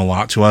does mean a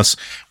lot to us.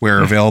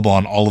 We're available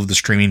on all of the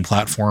streaming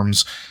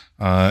platforms,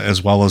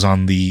 as well as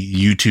on the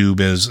YouTube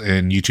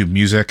and YouTube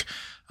Music,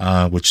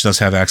 which does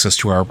have access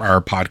to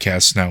our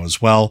podcasts now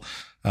as well.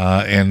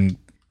 And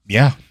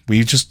yeah,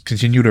 we just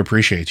continue to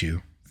appreciate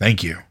you.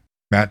 Thank you.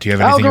 Matt, do you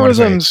have anything you want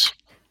to say?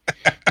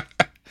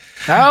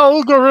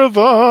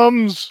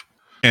 Algorithms.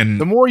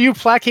 And the more you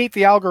placate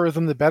the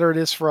algorithm, the better it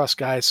is for us,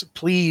 guys.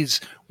 Please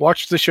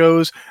watch the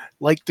shows,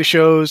 like the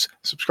shows,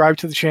 subscribe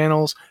to the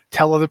channels,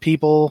 tell other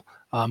people,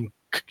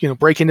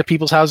 break into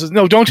people's houses.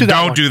 No, don't do that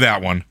one. Don't do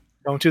that one.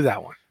 Don't do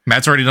that one.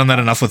 Matt's already done that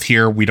enough with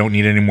here. We don't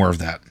need any more of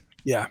that.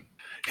 Yeah.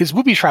 His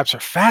booby traps are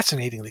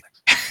fascinating.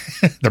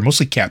 They're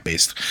mostly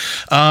cat-based.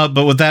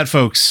 But with that,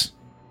 folks,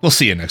 we'll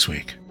see you next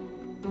week.